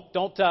don't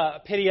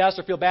pity us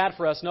or feel bad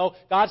for us. No,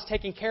 God's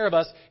taking care of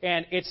us,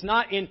 and it's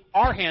not in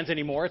our hands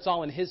anymore. It's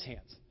all in His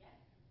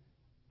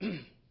hands.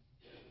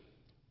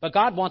 But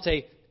God wants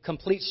a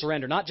complete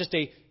surrender, not just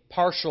a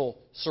partial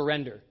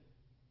surrender.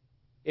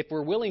 If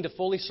we're willing to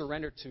fully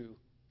surrender to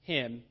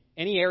Him,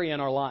 any area in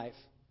our life,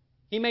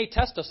 He may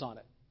test us on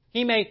it.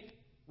 He may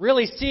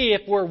really see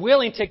if we're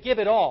willing to give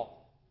it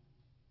all.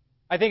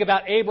 I think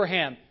about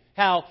Abraham,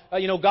 how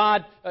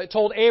God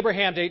told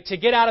Abraham to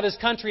get out of his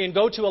country and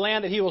go to a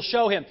land that He will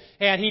show him.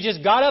 And he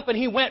just got up and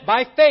he went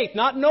by faith,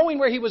 not knowing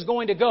where he was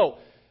going to go,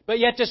 but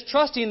yet just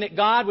trusting that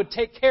God would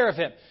take care of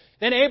him.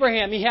 Then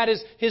Abraham, he had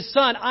his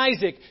son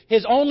Isaac,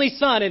 his only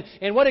son.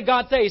 And what did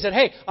God say? He said,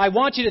 hey, I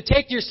want you to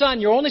take your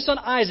son, your only son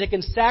Isaac,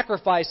 and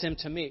sacrifice him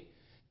to me.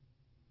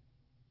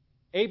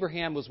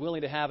 Abraham was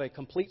willing to have a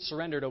complete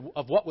surrender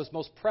of what was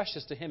most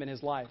precious to him in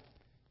his life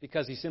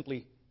because he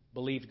simply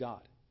believed God.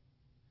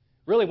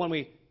 Really, when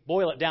we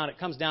boil it down, it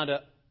comes down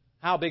to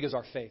how big is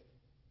our faith?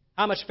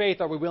 How much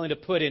faith are we willing to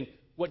put in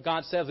what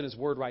God says in His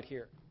Word right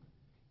here?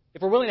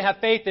 If we're willing to have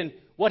faith in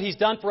what He's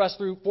done for us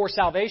for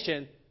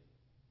salvation,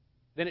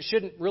 then it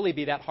shouldn't really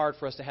be that hard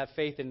for us to have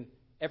faith in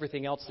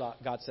everything else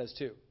God says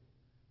too.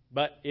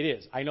 But it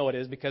is. I know it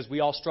is because we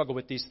all struggle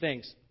with these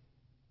things.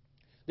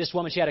 This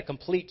woman, she had a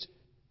complete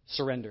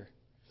surrender.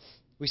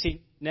 We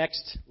see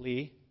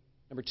nextly,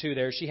 number 2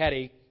 there,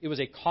 it was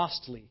a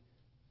costly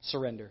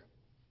surrender.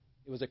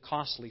 It was a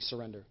costly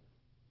surrender.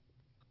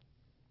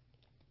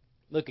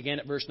 Look again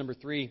at verse number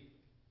 3.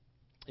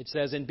 It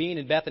says, and being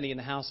in Bethany in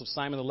the house of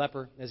Simon the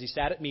leper, as he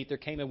sat at meat, there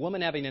came a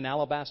woman having an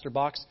alabaster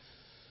box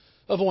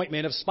of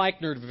ointment of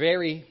spikenard,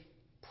 very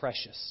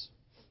precious.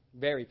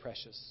 Very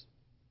precious.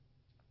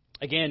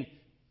 Again,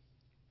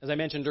 as I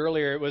mentioned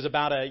earlier, it was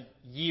about a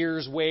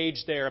year's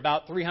wage there,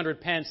 about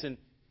 300 pence. And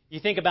you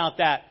think about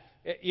that,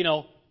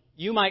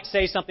 you might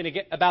say something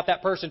about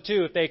that person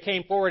too if they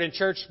came forward in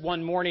church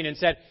one morning and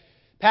said,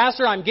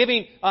 Pastor,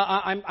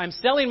 I'm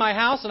selling my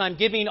house and I'm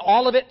giving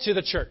all of it to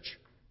the church.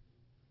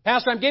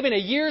 Pastor, I'm giving a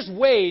year's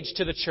wage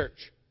to the church.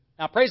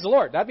 Now, praise the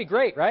Lord. That'd be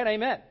great, right?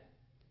 Amen.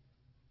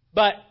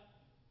 But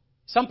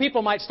some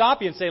people might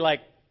stop you and say, like,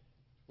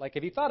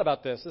 have you thought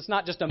about this? It's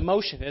not just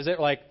emotion, is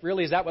it? Like,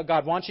 really, is that what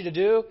God wants you to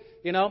do?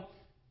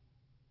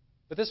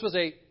 But this was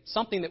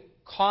something that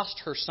cost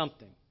her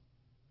something.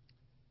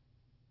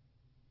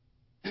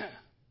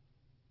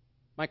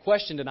 My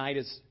question tonight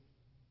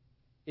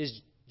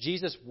is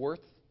Jesus worth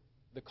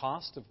the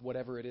cost of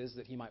whatever it is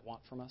that He might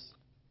want from us?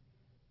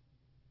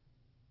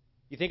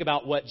 You think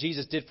about what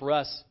Jesus did for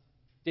us.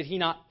 Did He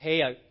not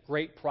pay a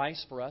great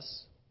price for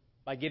us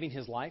by giving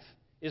His life?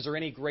 Is there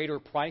any greater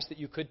price that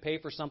you could pay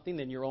for something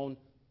than your own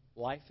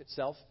life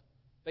itself?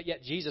 But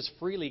yet Jesus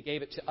freely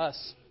gave it to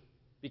us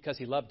because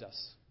He loved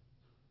us.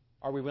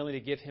 Are we willing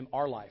to give Him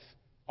our life,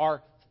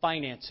 our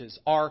finances,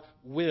 our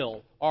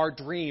will, our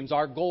dreams,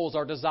 our goals,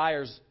 our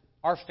desires,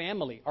 our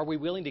family? Are we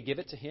willing to give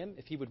it to Him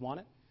if He would want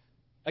it?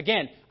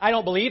 Again, I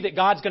don't believe that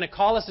God's going to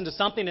call us into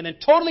something and then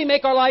totally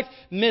make our life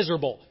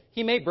miserable.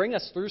 He may bring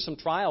us through some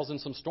trials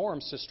and some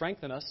storms to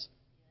strengthen us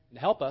and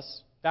help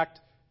us. In fact,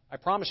 I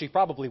promise He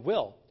probably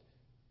will.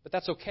 But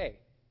that's okay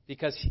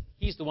because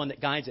He's the one that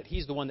guides it.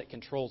 He's the one that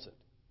controls it.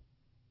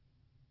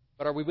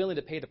 But are we willing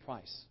to pay the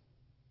price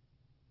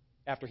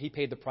after He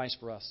paid the price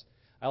for us?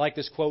 I like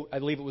this quote. I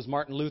believe it was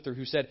Martin Luther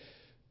who said,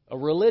 a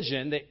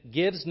religion that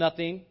gives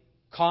nothing,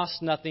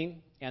 costs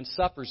nothing, and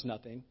suffers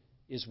nothing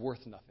is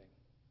worth nothing.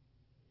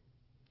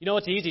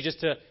 It's easy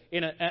just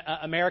in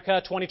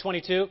America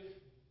 2022,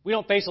 we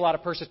don't face a lot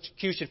of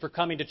persecution for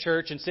coming to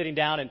church and sitting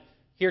down and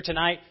here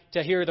tonight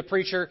to hear the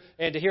preacher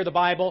and to hear the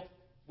Bible.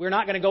 We're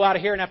not going to go out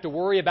of here and have to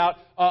worry about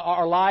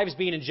our lives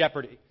being in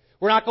jeopardy.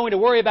 We're not going to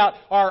worry about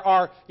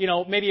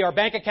maybe our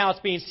bank accounts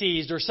being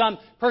seized or some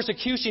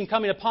persecution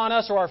coming upon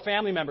us or our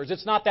family members.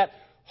 It's not that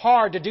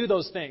hard to do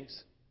those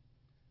things.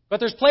 But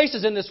there's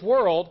places in this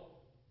world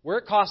where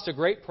it costs a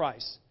great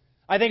price.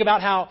 I think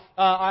about how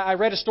I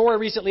read a story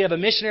recently of a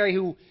missionary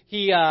who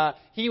he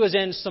was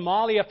in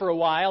Somalia for a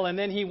while, and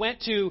then he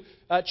went to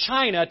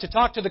China to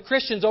talk to the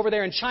Christians over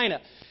there in China.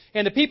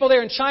 And the people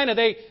there in China,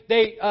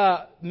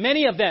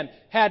 many of them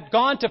had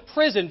gone to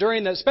prison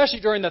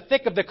especially during the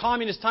thick of the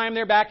communist time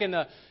there back in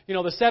the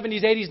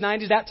 70s, 80s,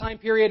 90s, that time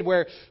period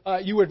where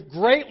you were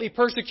greatly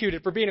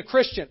persecuted for being a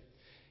Christian.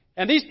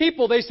 And these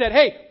people, they said,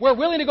 hey, we're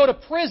willing to go to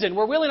prison.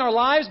 We're willing our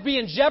lives be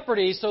in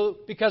jeopardy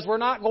because we're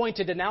not going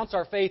to denounce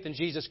our faith in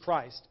Jesus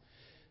Christ.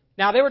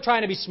 Now, they were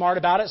trying to be smart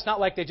about it. It's not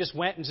like they just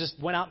went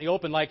out in the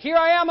open like, here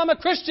I am, I'm a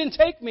Christian,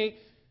 take me.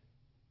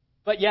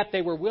 But yet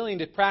they were willing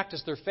to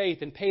practice their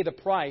faith and pay the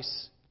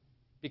price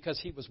because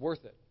He was worth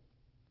it.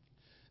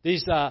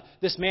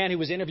 This man who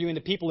was interviewing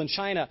the people in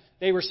China,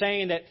 they were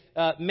saying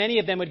that many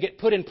of them would get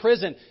put in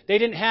prison. They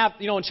didn't have,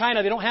 in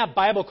China, they don't have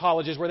Bible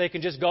colleges where they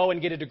can just go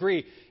and get a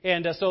degree.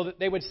 And so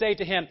they would say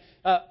to him,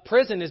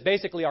 prison is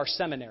basically our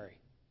seminary.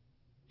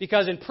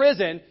 Because in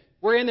prison,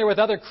 we're in there with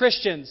other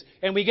Christians,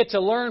 and we get to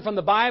learn from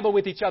the Bible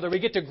with each other. We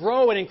get to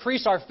grow and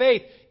increase our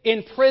faith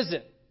in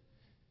prison.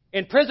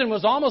 And prison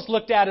was almost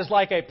looked at as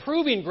like a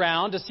proving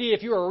ground to see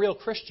if you were a real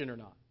Christian or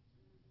not.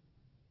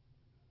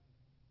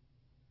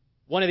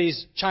 One of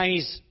these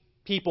Chinese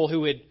people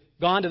who had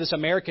gone to this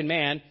American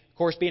man, of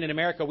course, being in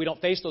America, we don't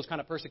face those kind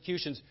of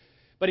persecutions.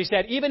 But he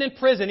said, even in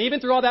prison,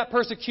 even through all that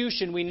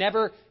persecution, we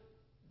never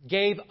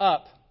gave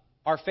up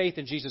our faith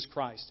in Jesus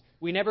Christ.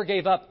 We never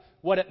gave up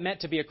what it meant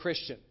to be a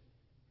Christian.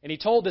 And he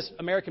told this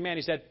American man,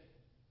 he said,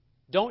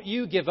 don't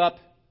you give up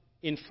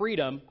in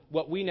freedom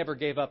what we never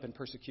gave up in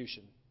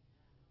persecution.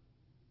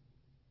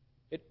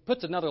 It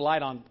puts another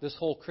light on this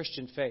whole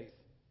Christian faith.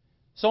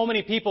 So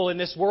many people in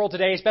this world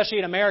today, especially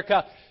in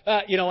America,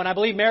 and I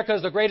believe America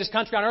is the greatest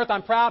country on earth.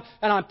 I'm proud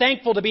and I'm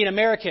thankful to be an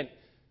American.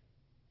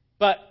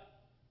 But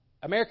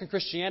American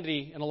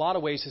Christianity, in a lot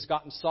of ways, has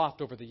gotten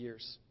soft over the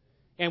years.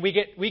 And we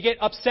get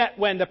upset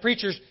when the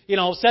preacher,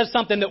 says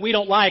something that we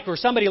don't like, or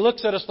somebody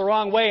looks at us the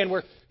wrong way, and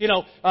we're,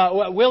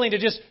 willing to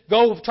just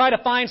go try to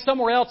find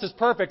somewhere else that's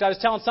perfect. I was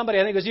telling somebody,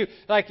 I think it was you,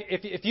 like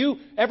if you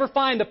ever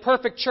find the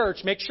perfect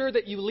church, make sure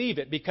that you leave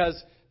it,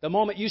 because the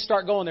moment you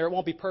start going there, it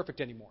won't be perfect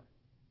anymore.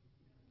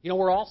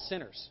 We're all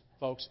sinners,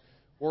 folks.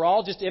 We're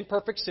all just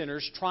imperfect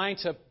sinners trying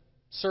to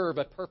serve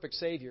a perfect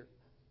Savior.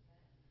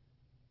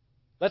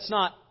 Let's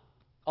not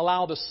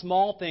allow the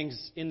small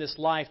things in this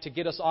life to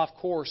get us off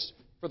course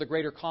for the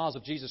greater cause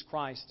of Jesus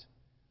Christ.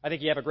 I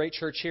think you have a great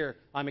church here.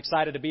 I'm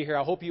excited to be here.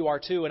 I hope you are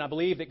too. And I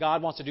believe that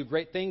God wants to do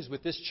great things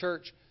with this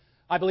church.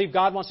 I believe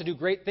God wants to do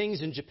great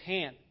things in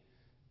Japan.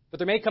 But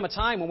there may come a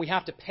time when we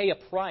have to pay a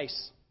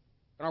price.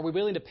 And are we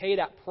willing to pay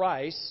that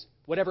price,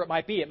 whatever it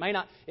might be?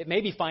 It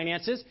may be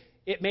finances.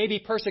 It may be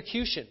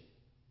persecution.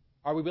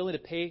 Are we willing to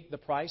pay the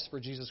price for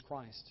Jesus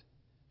Christ?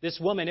 This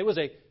woman, it was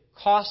a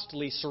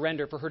costly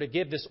surrender for her to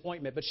give this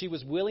ointment, but she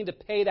was willing to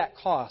pay that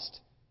cost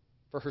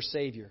for her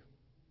Savior.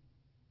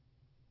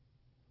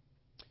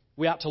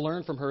 We ought to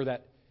learn from her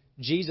that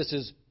Jesus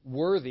is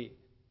worthy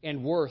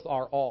and worth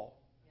our all.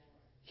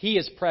 He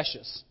is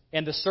precious,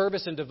 and the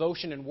service and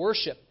devotion and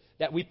worship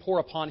that we pour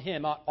upon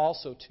Him ought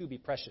also to be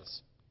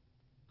precious.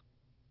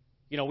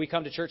 We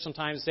come to church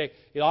sometimes and say,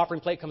 the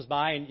offering plate comes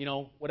by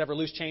and, whatever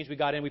loose change we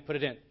got in, we put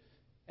it in.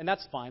 And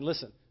that's fine.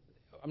 Listen,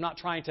 I'm not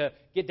trying to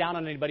get down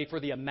on anybody for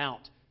the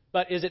amount.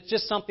 But is it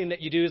just something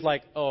that you do is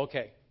like, oh,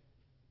 okay.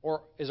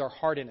 Or is our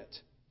heart in it?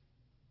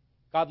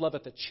 God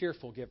loveth a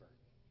cheerful giver.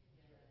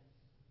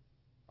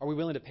 Are we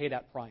willing to pay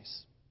that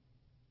price?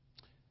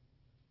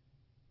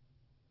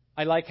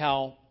 I like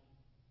how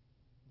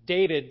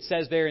David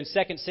says there in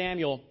 2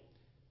 Samuel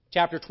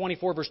chapter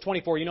 24, verse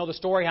 24. You know the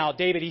story how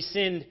David, he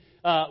sinned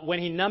when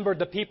he numbered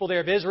the people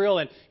there of Israel,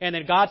 and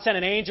then God sent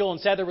an angel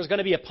and said there was going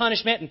to be a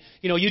punishment, and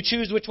you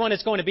choose which one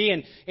it's going to be,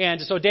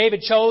 and so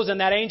David chose, and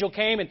that angel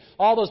came, and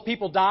all those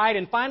people died,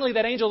 and finally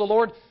that angel of the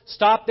Lord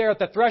stopped there at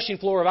the threshing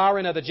floor of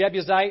Araunah the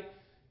Jebusite,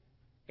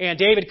 and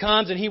David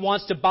comes and he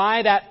wants to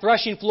buy that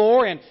threshing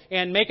floor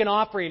and make an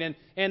offering,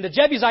 and the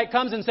Jebusite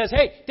comes and says,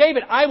 hey,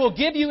 David, I will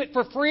give you it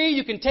for free,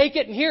 you can take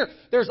it, and here,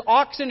 there's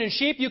oxen and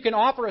sheep, you can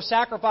offer a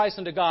sacrifice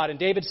unto God. And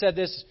David said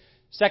this,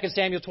 2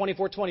 Samuel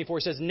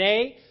 24:24 says,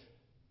 nay,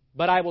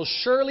 but I will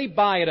surely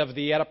buy it of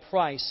thee at a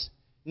price.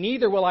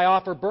 Neither will I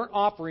offer burnt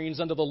offerings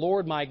unto the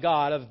Lord my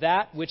God of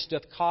that which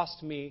doth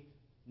cost me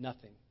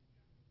nothing.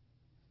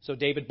 So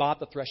David bought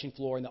the threshing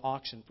floor and the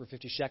oxen for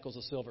 50 shekels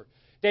of silver.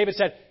 David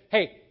said,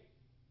 hey,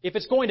 if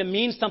it's going to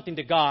mean something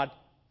to God,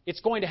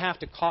 it's going to have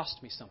to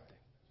cost me something.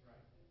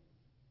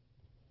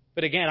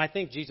 But again, I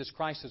think Jesus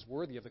Christ is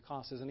worthy of the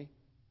cost, isn't He?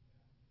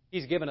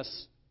 He's given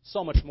us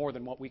so much more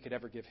than what we could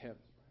ever give Him.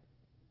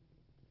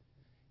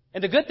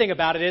 And the good thing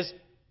about it is,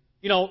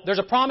 there's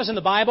a promise in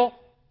the Bible,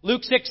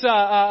 Luke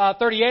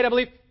 6:38, I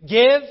believe,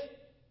 give,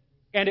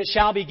 and it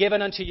shall be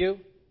given unto you.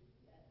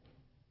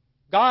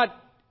 God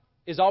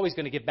is always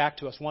going to give back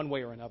to us one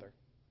way or another.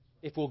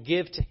 if we'll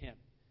give to Him.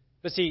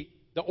 But see,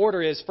 the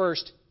order is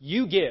first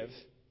you give,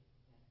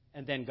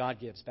 and then God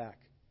gives back.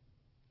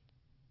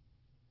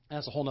 And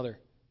that's a whole other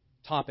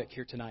topic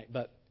here tonight.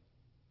 But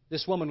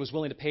this woman was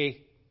willing to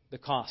pay the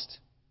cost.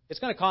 It's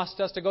going to cost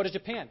us to go to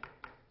Japan.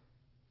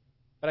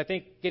 But I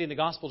think getting the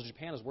gospel to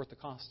Japan is worth the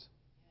cost.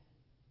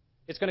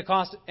 It's going to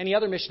cost any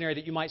other missionary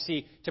that you might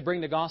see to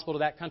bring the gospel to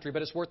that country,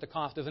 but it's worth the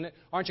cost, isn't it?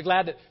 Aren't you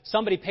glad that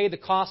somebody paid the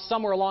cost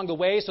somewhere along the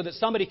way so that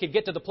somebody could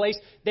get to the place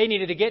they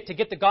needed to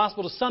get the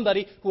gospel to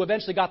somebody who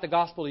eventually got the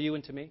gospel to you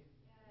and to me?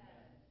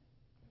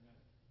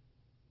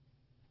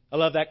 I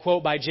love that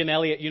quote by Jim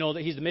Elliot. You know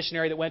that he's the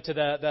missionary that went to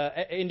the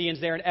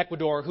Indians there in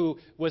Ecuador who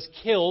was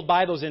killed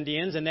by those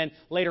Indians. And then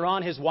later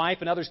on, his wife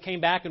and others came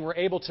back and were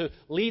able to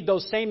lead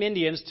those same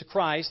Indians to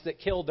Christ that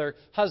killed their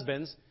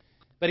husbands.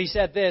 But he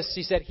said this,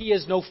 he said, "He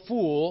is no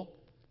fool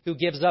who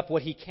gives up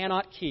what he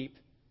cannot keep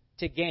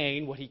to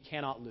gain what he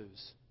cannot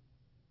lose."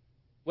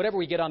 Whatever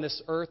we get on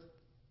this earth,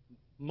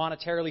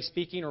 monetarily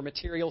speaking or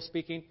material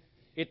speaking,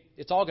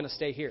 it's all going to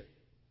stay here.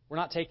 We're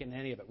not taking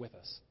any of it with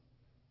us.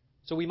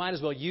 So we might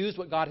as well use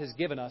what God has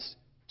given us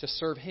to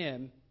serve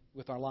Him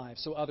with our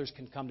lives so others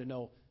can come to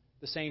know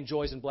the same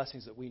joys and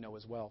blessings that we know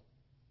as well.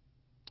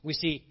 We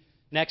see,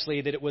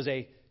 nextly, that it was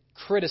a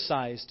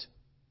criticized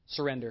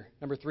surrender.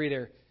 Number 3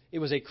 there, it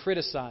was a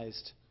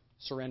criticized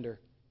surrender.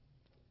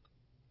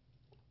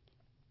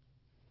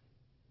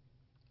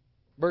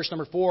 Verse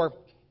number 4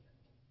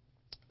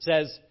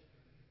 says,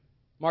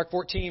 Mark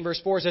 14,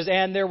 verse 4 says,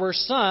 "And there were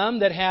some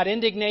that had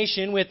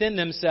indignation within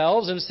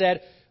themselves and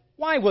said,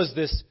 'Why was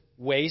this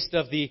waste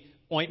of the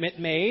ointment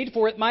made?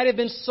 For it might have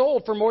been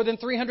sold for more than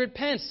 300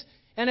 pence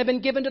and have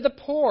been given to the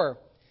poor.'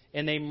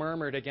 And they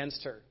murmured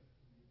against her."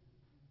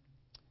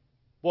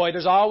 Boy,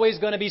 there's always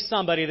going to be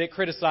somebody that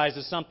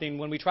criticizes something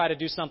when we try to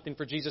do something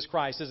for Jesus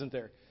Christ, isn't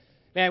there?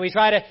 Man, we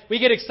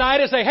get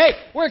excited and say, "Hey,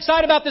 we're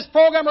excited about this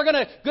program. We're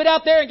going to get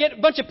out there and get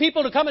a bunch of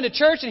people to come into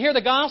church and hear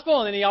the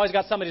gospel." And then you always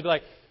got somebody to be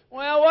like,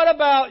 "Well, what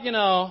about,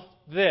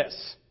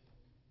 this?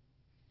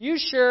 You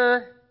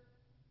sure?"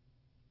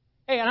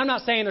 Hey, and I'm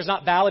not saying there's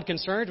not valid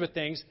concerns with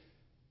things,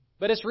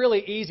 but it's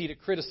really easy to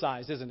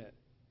criticize, isn't it?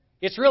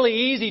 It's really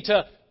easy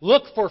to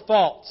look for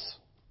faults.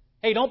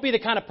 Hey, don't be the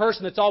kind of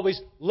person that's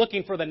always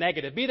looking for the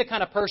negative. Be the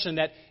kind of person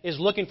that is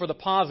looking for the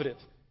positive.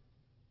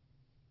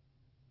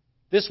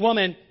 This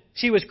woman,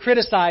 she was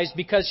criticized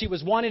because she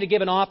was wanting to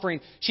give an offering.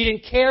 She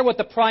didn't care what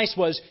the price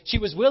was. She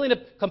was willing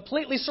to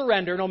completely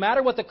surrender no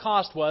matter what the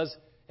cost was.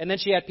 And then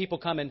she had people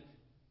come and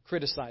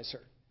criticize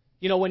her.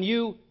 When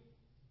you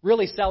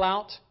really sell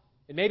out,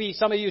 and maybe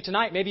some of you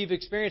tonight, maybe you've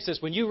experienced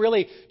this, when you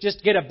really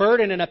just get a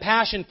burden and a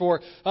passion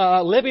for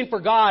living for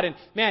God, and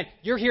man,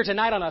 you're here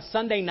tonight on a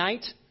Sunday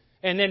night,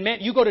 and then man,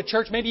 you go to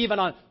church maybe even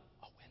on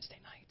a Wednesday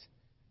night.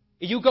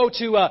 You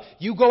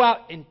go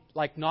out and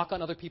knock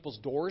on other people's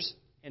doors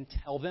and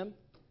tell them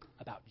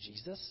about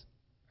Jesus.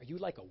 Are you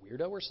like a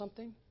weirdo or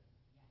something?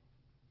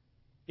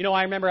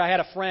 I remember I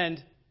had a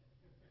friend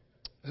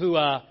who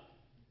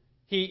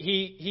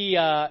he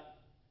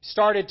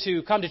started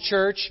to come to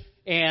church.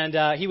 And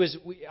I'd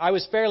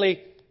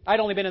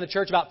only been in the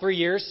church about 3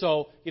 years,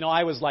 so,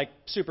 I was like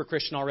super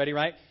Christian already,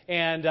 right?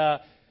 And, no,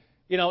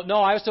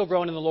 I was still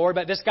growing in the Lord,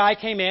 but this guy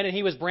came in and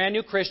he was brand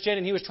new Christian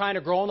and he was trying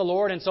to grow in the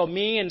Lord. And so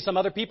me and some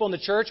other people in the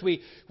church,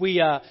 we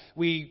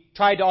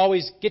tried to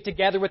always get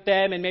together with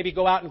them and maybe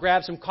go out and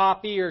grab some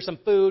coffee or some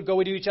food,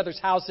 go to each other's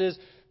houses,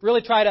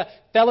 really try to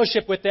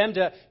fellowship with them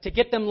to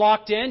get them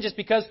locked in just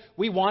because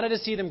we wanted to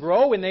see them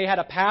grow and they had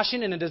a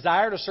passion and a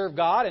desire to serve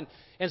God.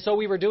 And so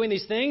we were doing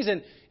these things,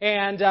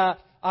 and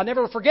I'll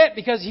never forget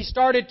because he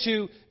started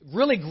to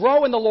really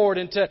grow in the Lord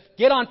and to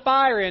get on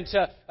fire and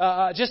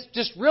to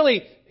just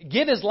really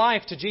give his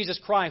life to Jesus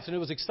Christ. And it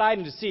was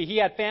exciting to see. He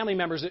had family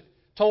members that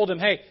told him,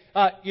 "Hey,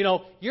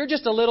 you're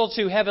just a little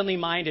too heavenly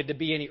minded to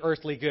be any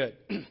earthly good."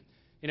 You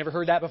never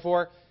heard that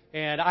before?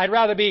 And I'd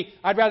rather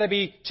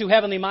be too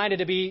heavenly minded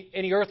to be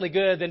any earthly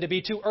good than to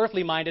be too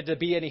earthly minded to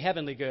be any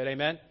heavenly good.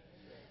 Amen.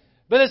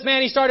 But this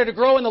man, he started to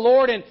grow in the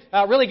Lord and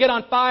really get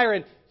on fire.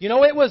 And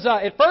it was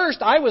at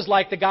first I was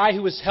like the guy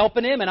who was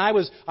helping him, and I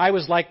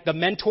was like the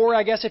mentor,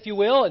 I guess, if you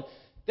will. And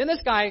then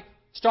this guy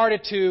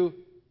started to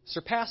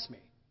surpass me.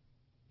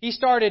 He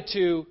started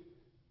to,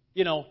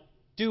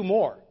 do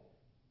more.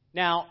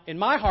 Now, in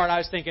my heart, I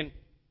was thinking,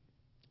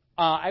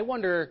 I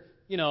wonder,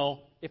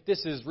 if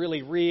this is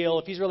really real,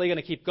 if he's really going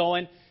to keep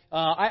going.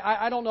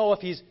 I don't know if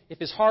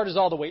his heart is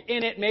all the way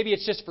in it. Maybe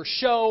it's just for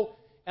show.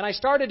 And I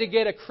started to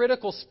get a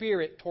critical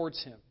spirit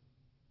towards him.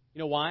 You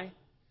know why?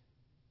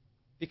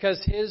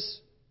 Because his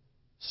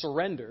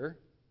surrender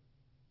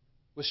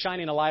was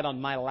shining a light on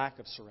my lack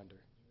of surrender.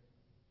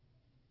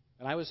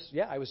 And I was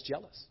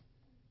jealous.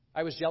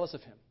 I was jealous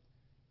of him.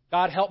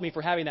 God helped me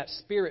for having that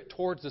spirit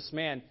towards this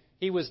man.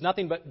 He was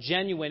nothing but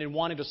genuine in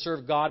wanting to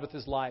serve God with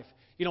his life.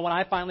 When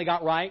I finally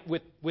got right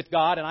with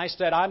God and I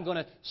said, I'm going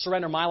to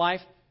surrender my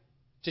life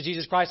to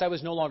Jesus Christ, I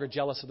was no longer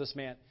jealous of this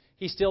man.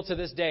 He still to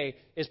this day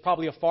is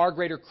probably a far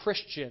greater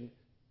Christian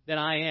than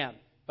I am.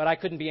 But I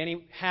couldn't be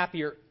any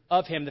happier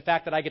of Him, the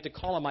fact that I get to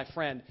call Him my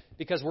friend,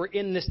 because we're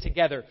in this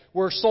together.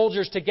 We're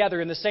soldiers together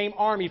in the same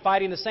army,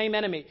 fighting the same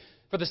enemy,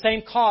 for the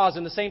same cause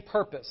and the same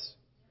purpose.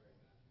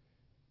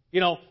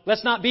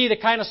 Let's not be the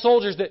kind of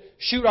soldiers that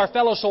shoot our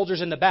fellow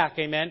soldiers in the back,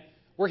 amen?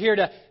 We're here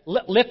to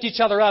lift each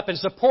other up and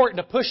support and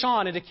to push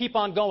on and to keep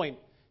on going,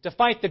 to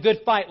fight the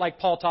good fight like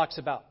Paul talks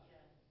about.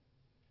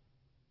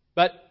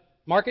 But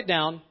mark it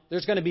down,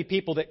 there's going to be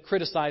people that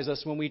criticize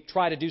us when we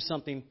try to do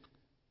something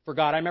for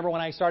God. I remember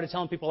when I started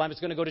telling people I was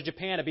going to go to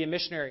Japan to be a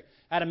missionary.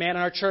 I had a man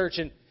in our church,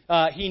 and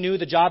he knew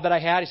the job that I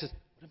had. He says,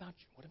 what about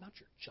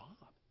your job?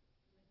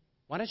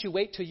 Why don't you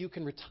wait till you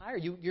can retire?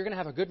 You're going to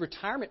have a good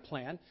retirement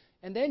plan,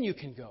 and then you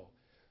can go.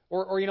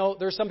 Or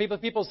there's some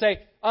people say,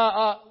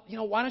 why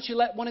don't you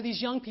let one of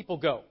these young people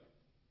go?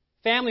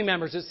 Family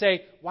members that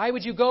say, why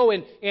would you go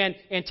and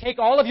take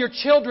all of your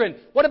children?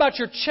 What about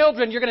your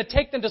children? You're going to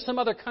take them to some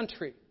other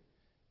country.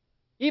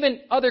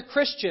 Even other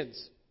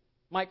Christians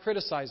might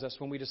criticize us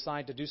when we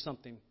decide to do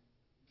something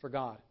for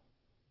God.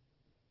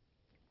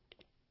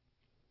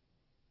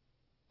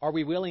 Are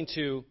we willing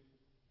to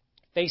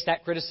face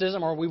that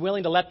criticism, or are we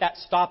willing to let that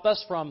stop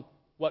us from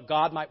what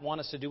God might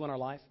want us to do in our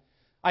life?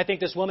 I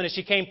think this woman, as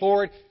she came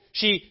forward,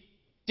 she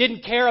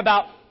didn't care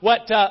about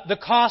what the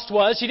cost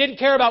was. She didn't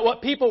care about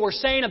what people were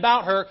saying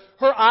about her.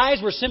 Her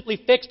eyes were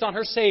simply fixed on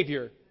her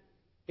Savior,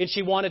 and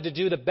she wanted to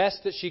do the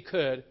best that she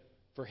could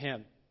for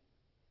Him.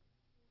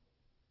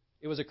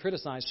 It was a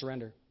criticized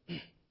surrender.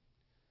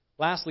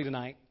 Lastly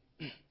tonight,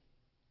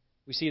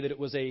 we see that it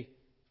was a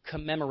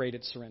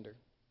commemorated surrender.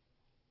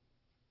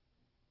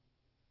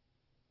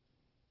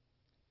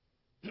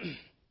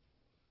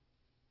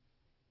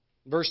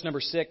 Verse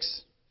number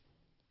 6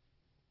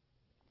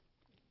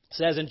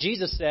 says, And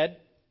Jesus said,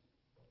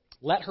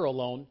 Let her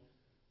alone.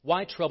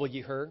 Why trouble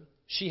ye her?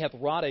 She hath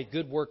wrought a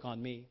good work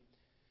on me.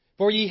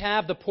 For ye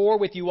have the poor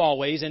with you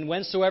always, and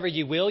whensoever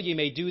ye will, ye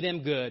may do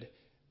them good.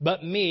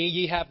 But me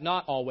ye have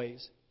not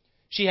always.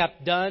 She hath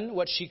done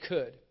what she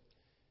could.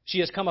 She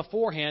has come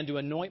aforehand to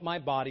anoint my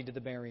body to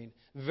the burying.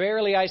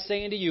 Verily I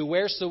say unto you,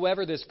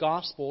 wheresoever this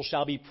gospel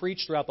shall be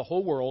preached throughout the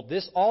whole world,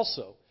 this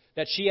also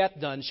that she hath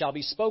done shall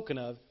be spoken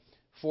of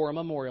for a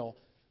memorial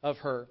of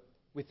her.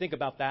 We think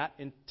about that,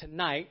 and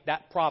tonight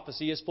that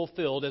prophecy is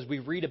fulfilled as we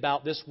read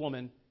about this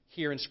woman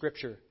here in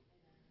Scripture.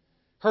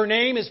 Her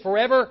name is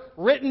forever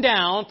written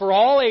down for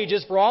all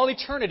ages, for all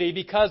eternity,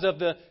 because of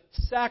the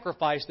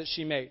sacrifice that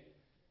she made.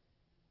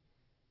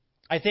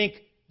 I think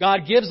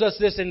God gives us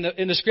this in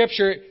the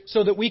Scripture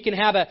so that we can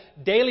have a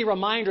daily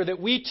reminder that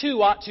we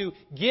too ought to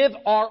give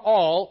our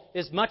all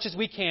as much as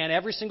we can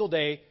every single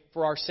day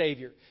for our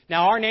Savior.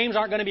 Now, our names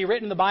aren't going to be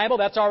written in the Bible.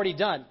 That's already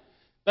done.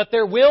 But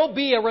there will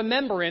be a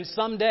remembrance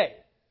someday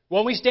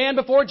when we stand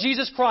before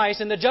Jesus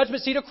Christ in the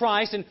judgment seat of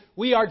Christ, and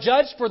we are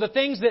judged for the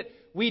things that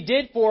we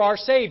did for our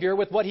Savior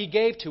with what He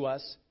gave to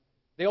us.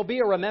 There will be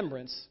a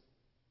remembrance.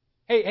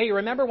 Hey,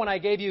 remember when I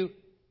gave you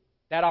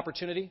that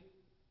opportunity?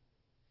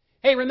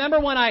 Hey, remember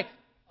when I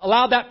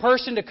allowed that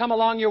person to come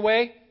along your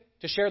way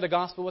to share the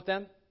gospel with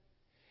them?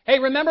 Hey,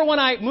 remember when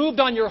I moved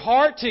on your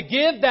heart to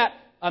give that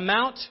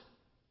amount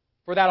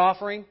for that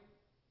offering?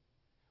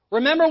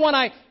 Remember when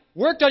I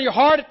worked on your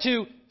heart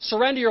to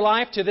surrender your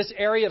life to this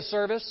area of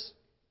service?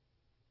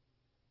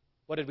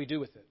 What did we do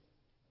with it?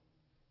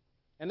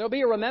 And there'll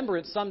be a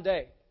remembrance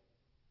someday.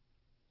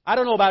 I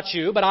don't know about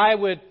you, but I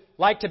would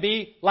like to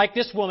be like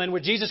this woman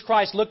where Jesus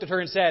Christ looked at her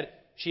and said,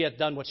 she hath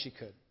done what she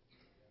could.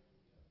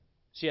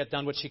 She hath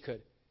done what she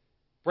could.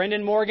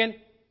 Brendan Morgan,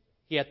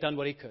 he hath done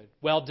what he could.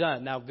 Well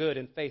done, thou good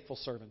and faithful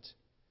servant.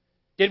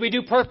 Did we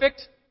do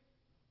perfect?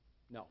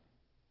 No.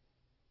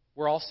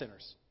 We're all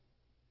sinners.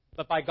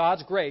 But by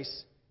God's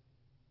grace,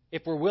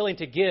 if we're willing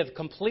to give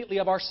completely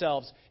of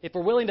ourselves, if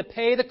we're willing to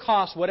pay the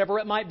cost, whatever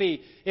it might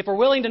be, if we're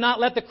willing to not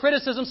let the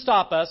criticism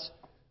stop us,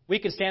 we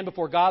can stand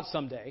before God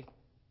someday.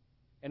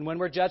 And when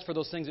we're judged for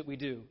those things that we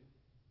do,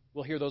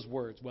 we'll hear those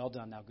words, well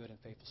done, thou good and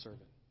faithful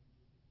servant.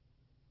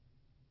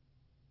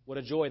 What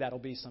a joy that'll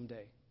be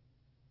someday.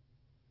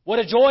 What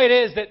a joy it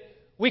is that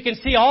we can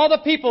see all the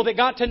people that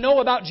got to know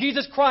about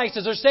Jesus Christ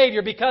as their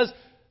Savior because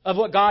of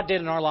what God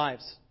did in our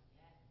lives.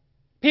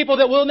 People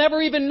that we'll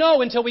never even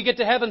know until we get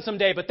to heaven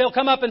someday, but they'll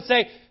come up and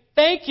say,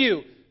 thank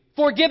you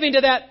for giving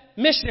to that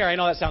missionary. I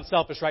know that sounds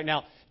selfish right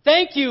now.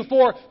 Thank you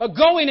for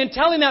going and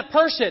telling that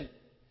person.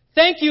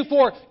 Thank you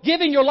for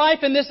giving your life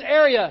in this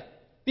area.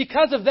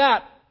 Because of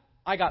that,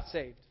 I got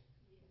saved.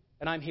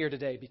 And I'm here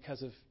today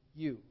because of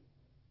you.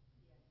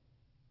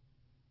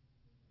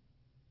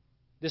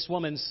 This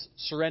woman's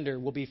surrender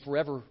will be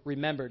forever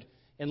remembered.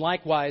 And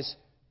likewise,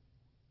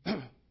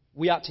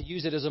 we ought to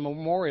use it as a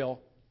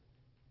memorial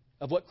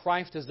of what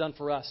Christ has done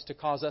for us to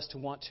cause us to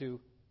want to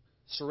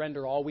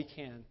surrender all we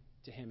can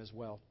to Him as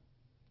well.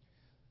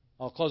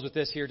 I'll close with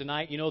this here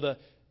tonight. You know the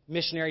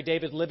missionary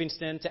David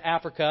Livingstone to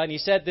Africa, and he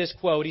said this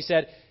quote. He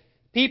said,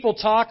 "People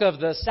talk of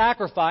the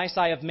sacrifice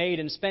I have made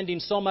in spending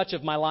so much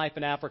of my life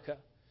in Africa.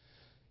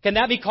 Can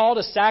that be called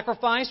a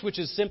sacrifice, which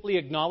is simply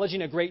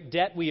acknowledging a great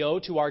debt we owe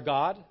to our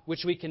God,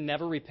 which we can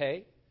never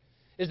repay?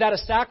 Is that a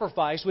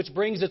sacrifice which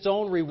brings its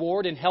own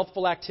reward in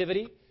healthful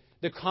activity,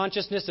 the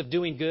consciousness of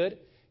doing good,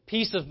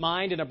 peace of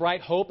mind, and a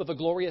bright hope of a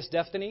glorious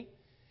destiny,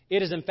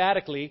 it is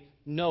emphatically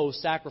no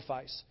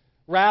sacrifice.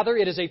 Rather,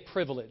 it is a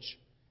privilege.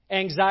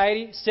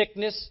 Anxiety,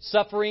 sickness,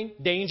 suffering,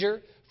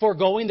 danger,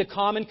 foregoing the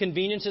common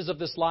conveniences of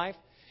this life,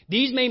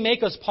 these may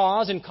make us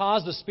pause and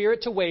cause the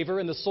spirit to waver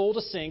and the soul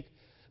to sink,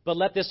 but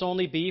let this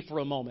only be for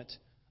a moment.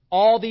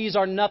 All these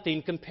are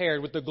nothing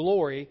compared with the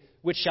glory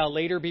which shall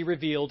later be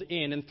revealed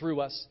in and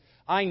through us.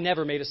 I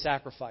never made a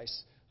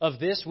sacrifice. Of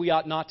this we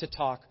ought not to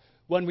talk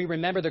when we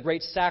remember the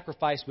great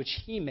sacrifice which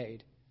He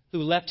made, who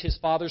left His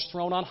Father's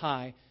throne on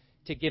high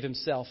to give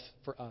Himself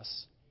for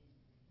us.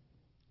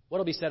 What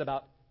will be said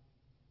about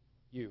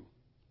you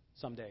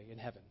someday in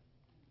heaven?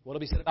 What will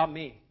be said about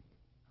me?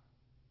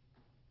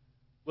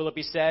 Will it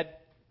be said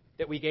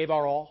that we gave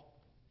our all?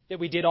 That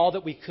we did all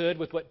that we could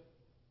with what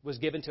was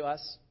given to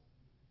us?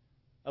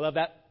 I love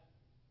that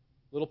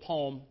little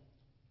poem.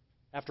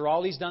 After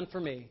all He's done for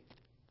me,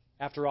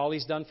 after all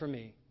He's done for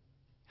me,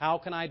 how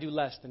can I do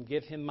less than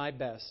give Him my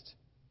best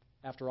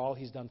after all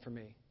He's done for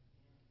me?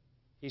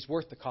 He's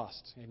worth the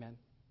cost. Amen.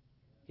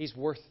 He's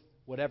worth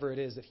whatever it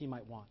is that He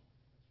might want.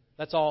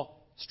 Let's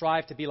all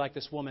strive to be like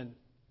this woman,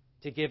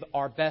 to give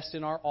our best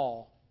and our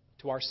all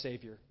to our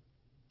Savior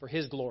for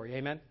His glory.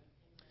 Amen.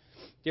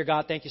 Dear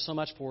God, thank you so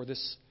much for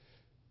this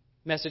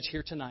message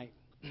here tonight.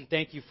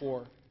 Thank you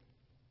for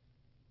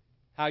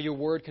how your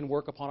word can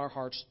work upon our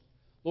hearts.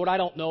 Lord, I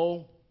don't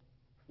know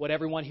what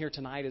everyone here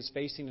tonight is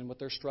facing and what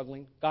they're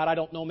struggling. God, I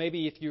don't know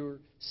maybe if you're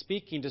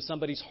speaking to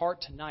somebody's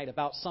heart tonight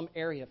about some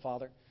area,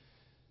 Father.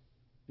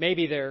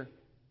 Maybe they're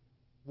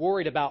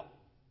worried about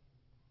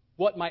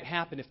what might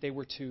happen if they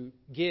were to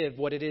give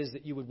what it is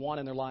that you would want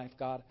in their life,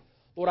 God.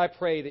 Lord, I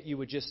pray that you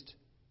would just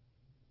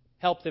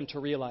help them to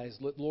realize,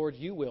 Lord,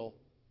 you will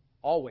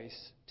always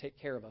take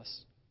care of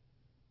us.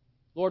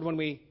 Lord, when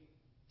we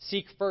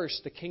seek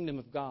first the kingdom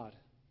of God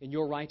and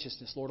your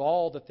righteousness, Lord,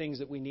 all the things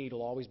that we need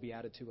will always be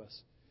added to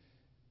us.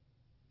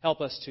 Help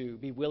us to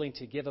be willing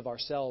to give of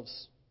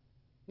ourselves,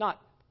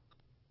 not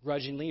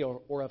grudgingly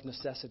or of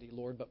necessity,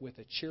 Lord, but with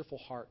a cheerful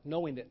heart,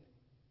 knowing that,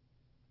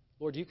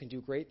 Lord, you can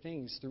do great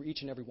things through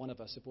each and every one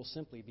of us if we'll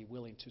simply be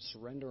willing to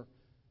surrender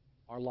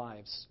our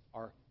lives,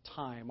 our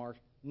time, our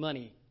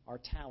money, our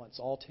talents,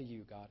 all to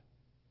you, God.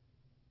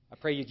 I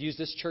pray you'd use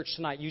this church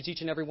tonight. Use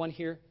each and every one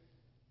here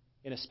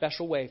in a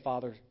special way,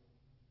 Father,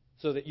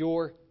 so that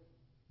your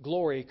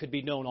glory could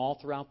be known all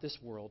throughout this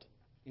world,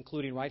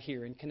 including right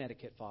here in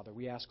Connecticut, Father.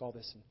 We ask all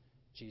this in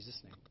Jesus'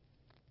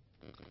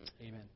 name. Amen.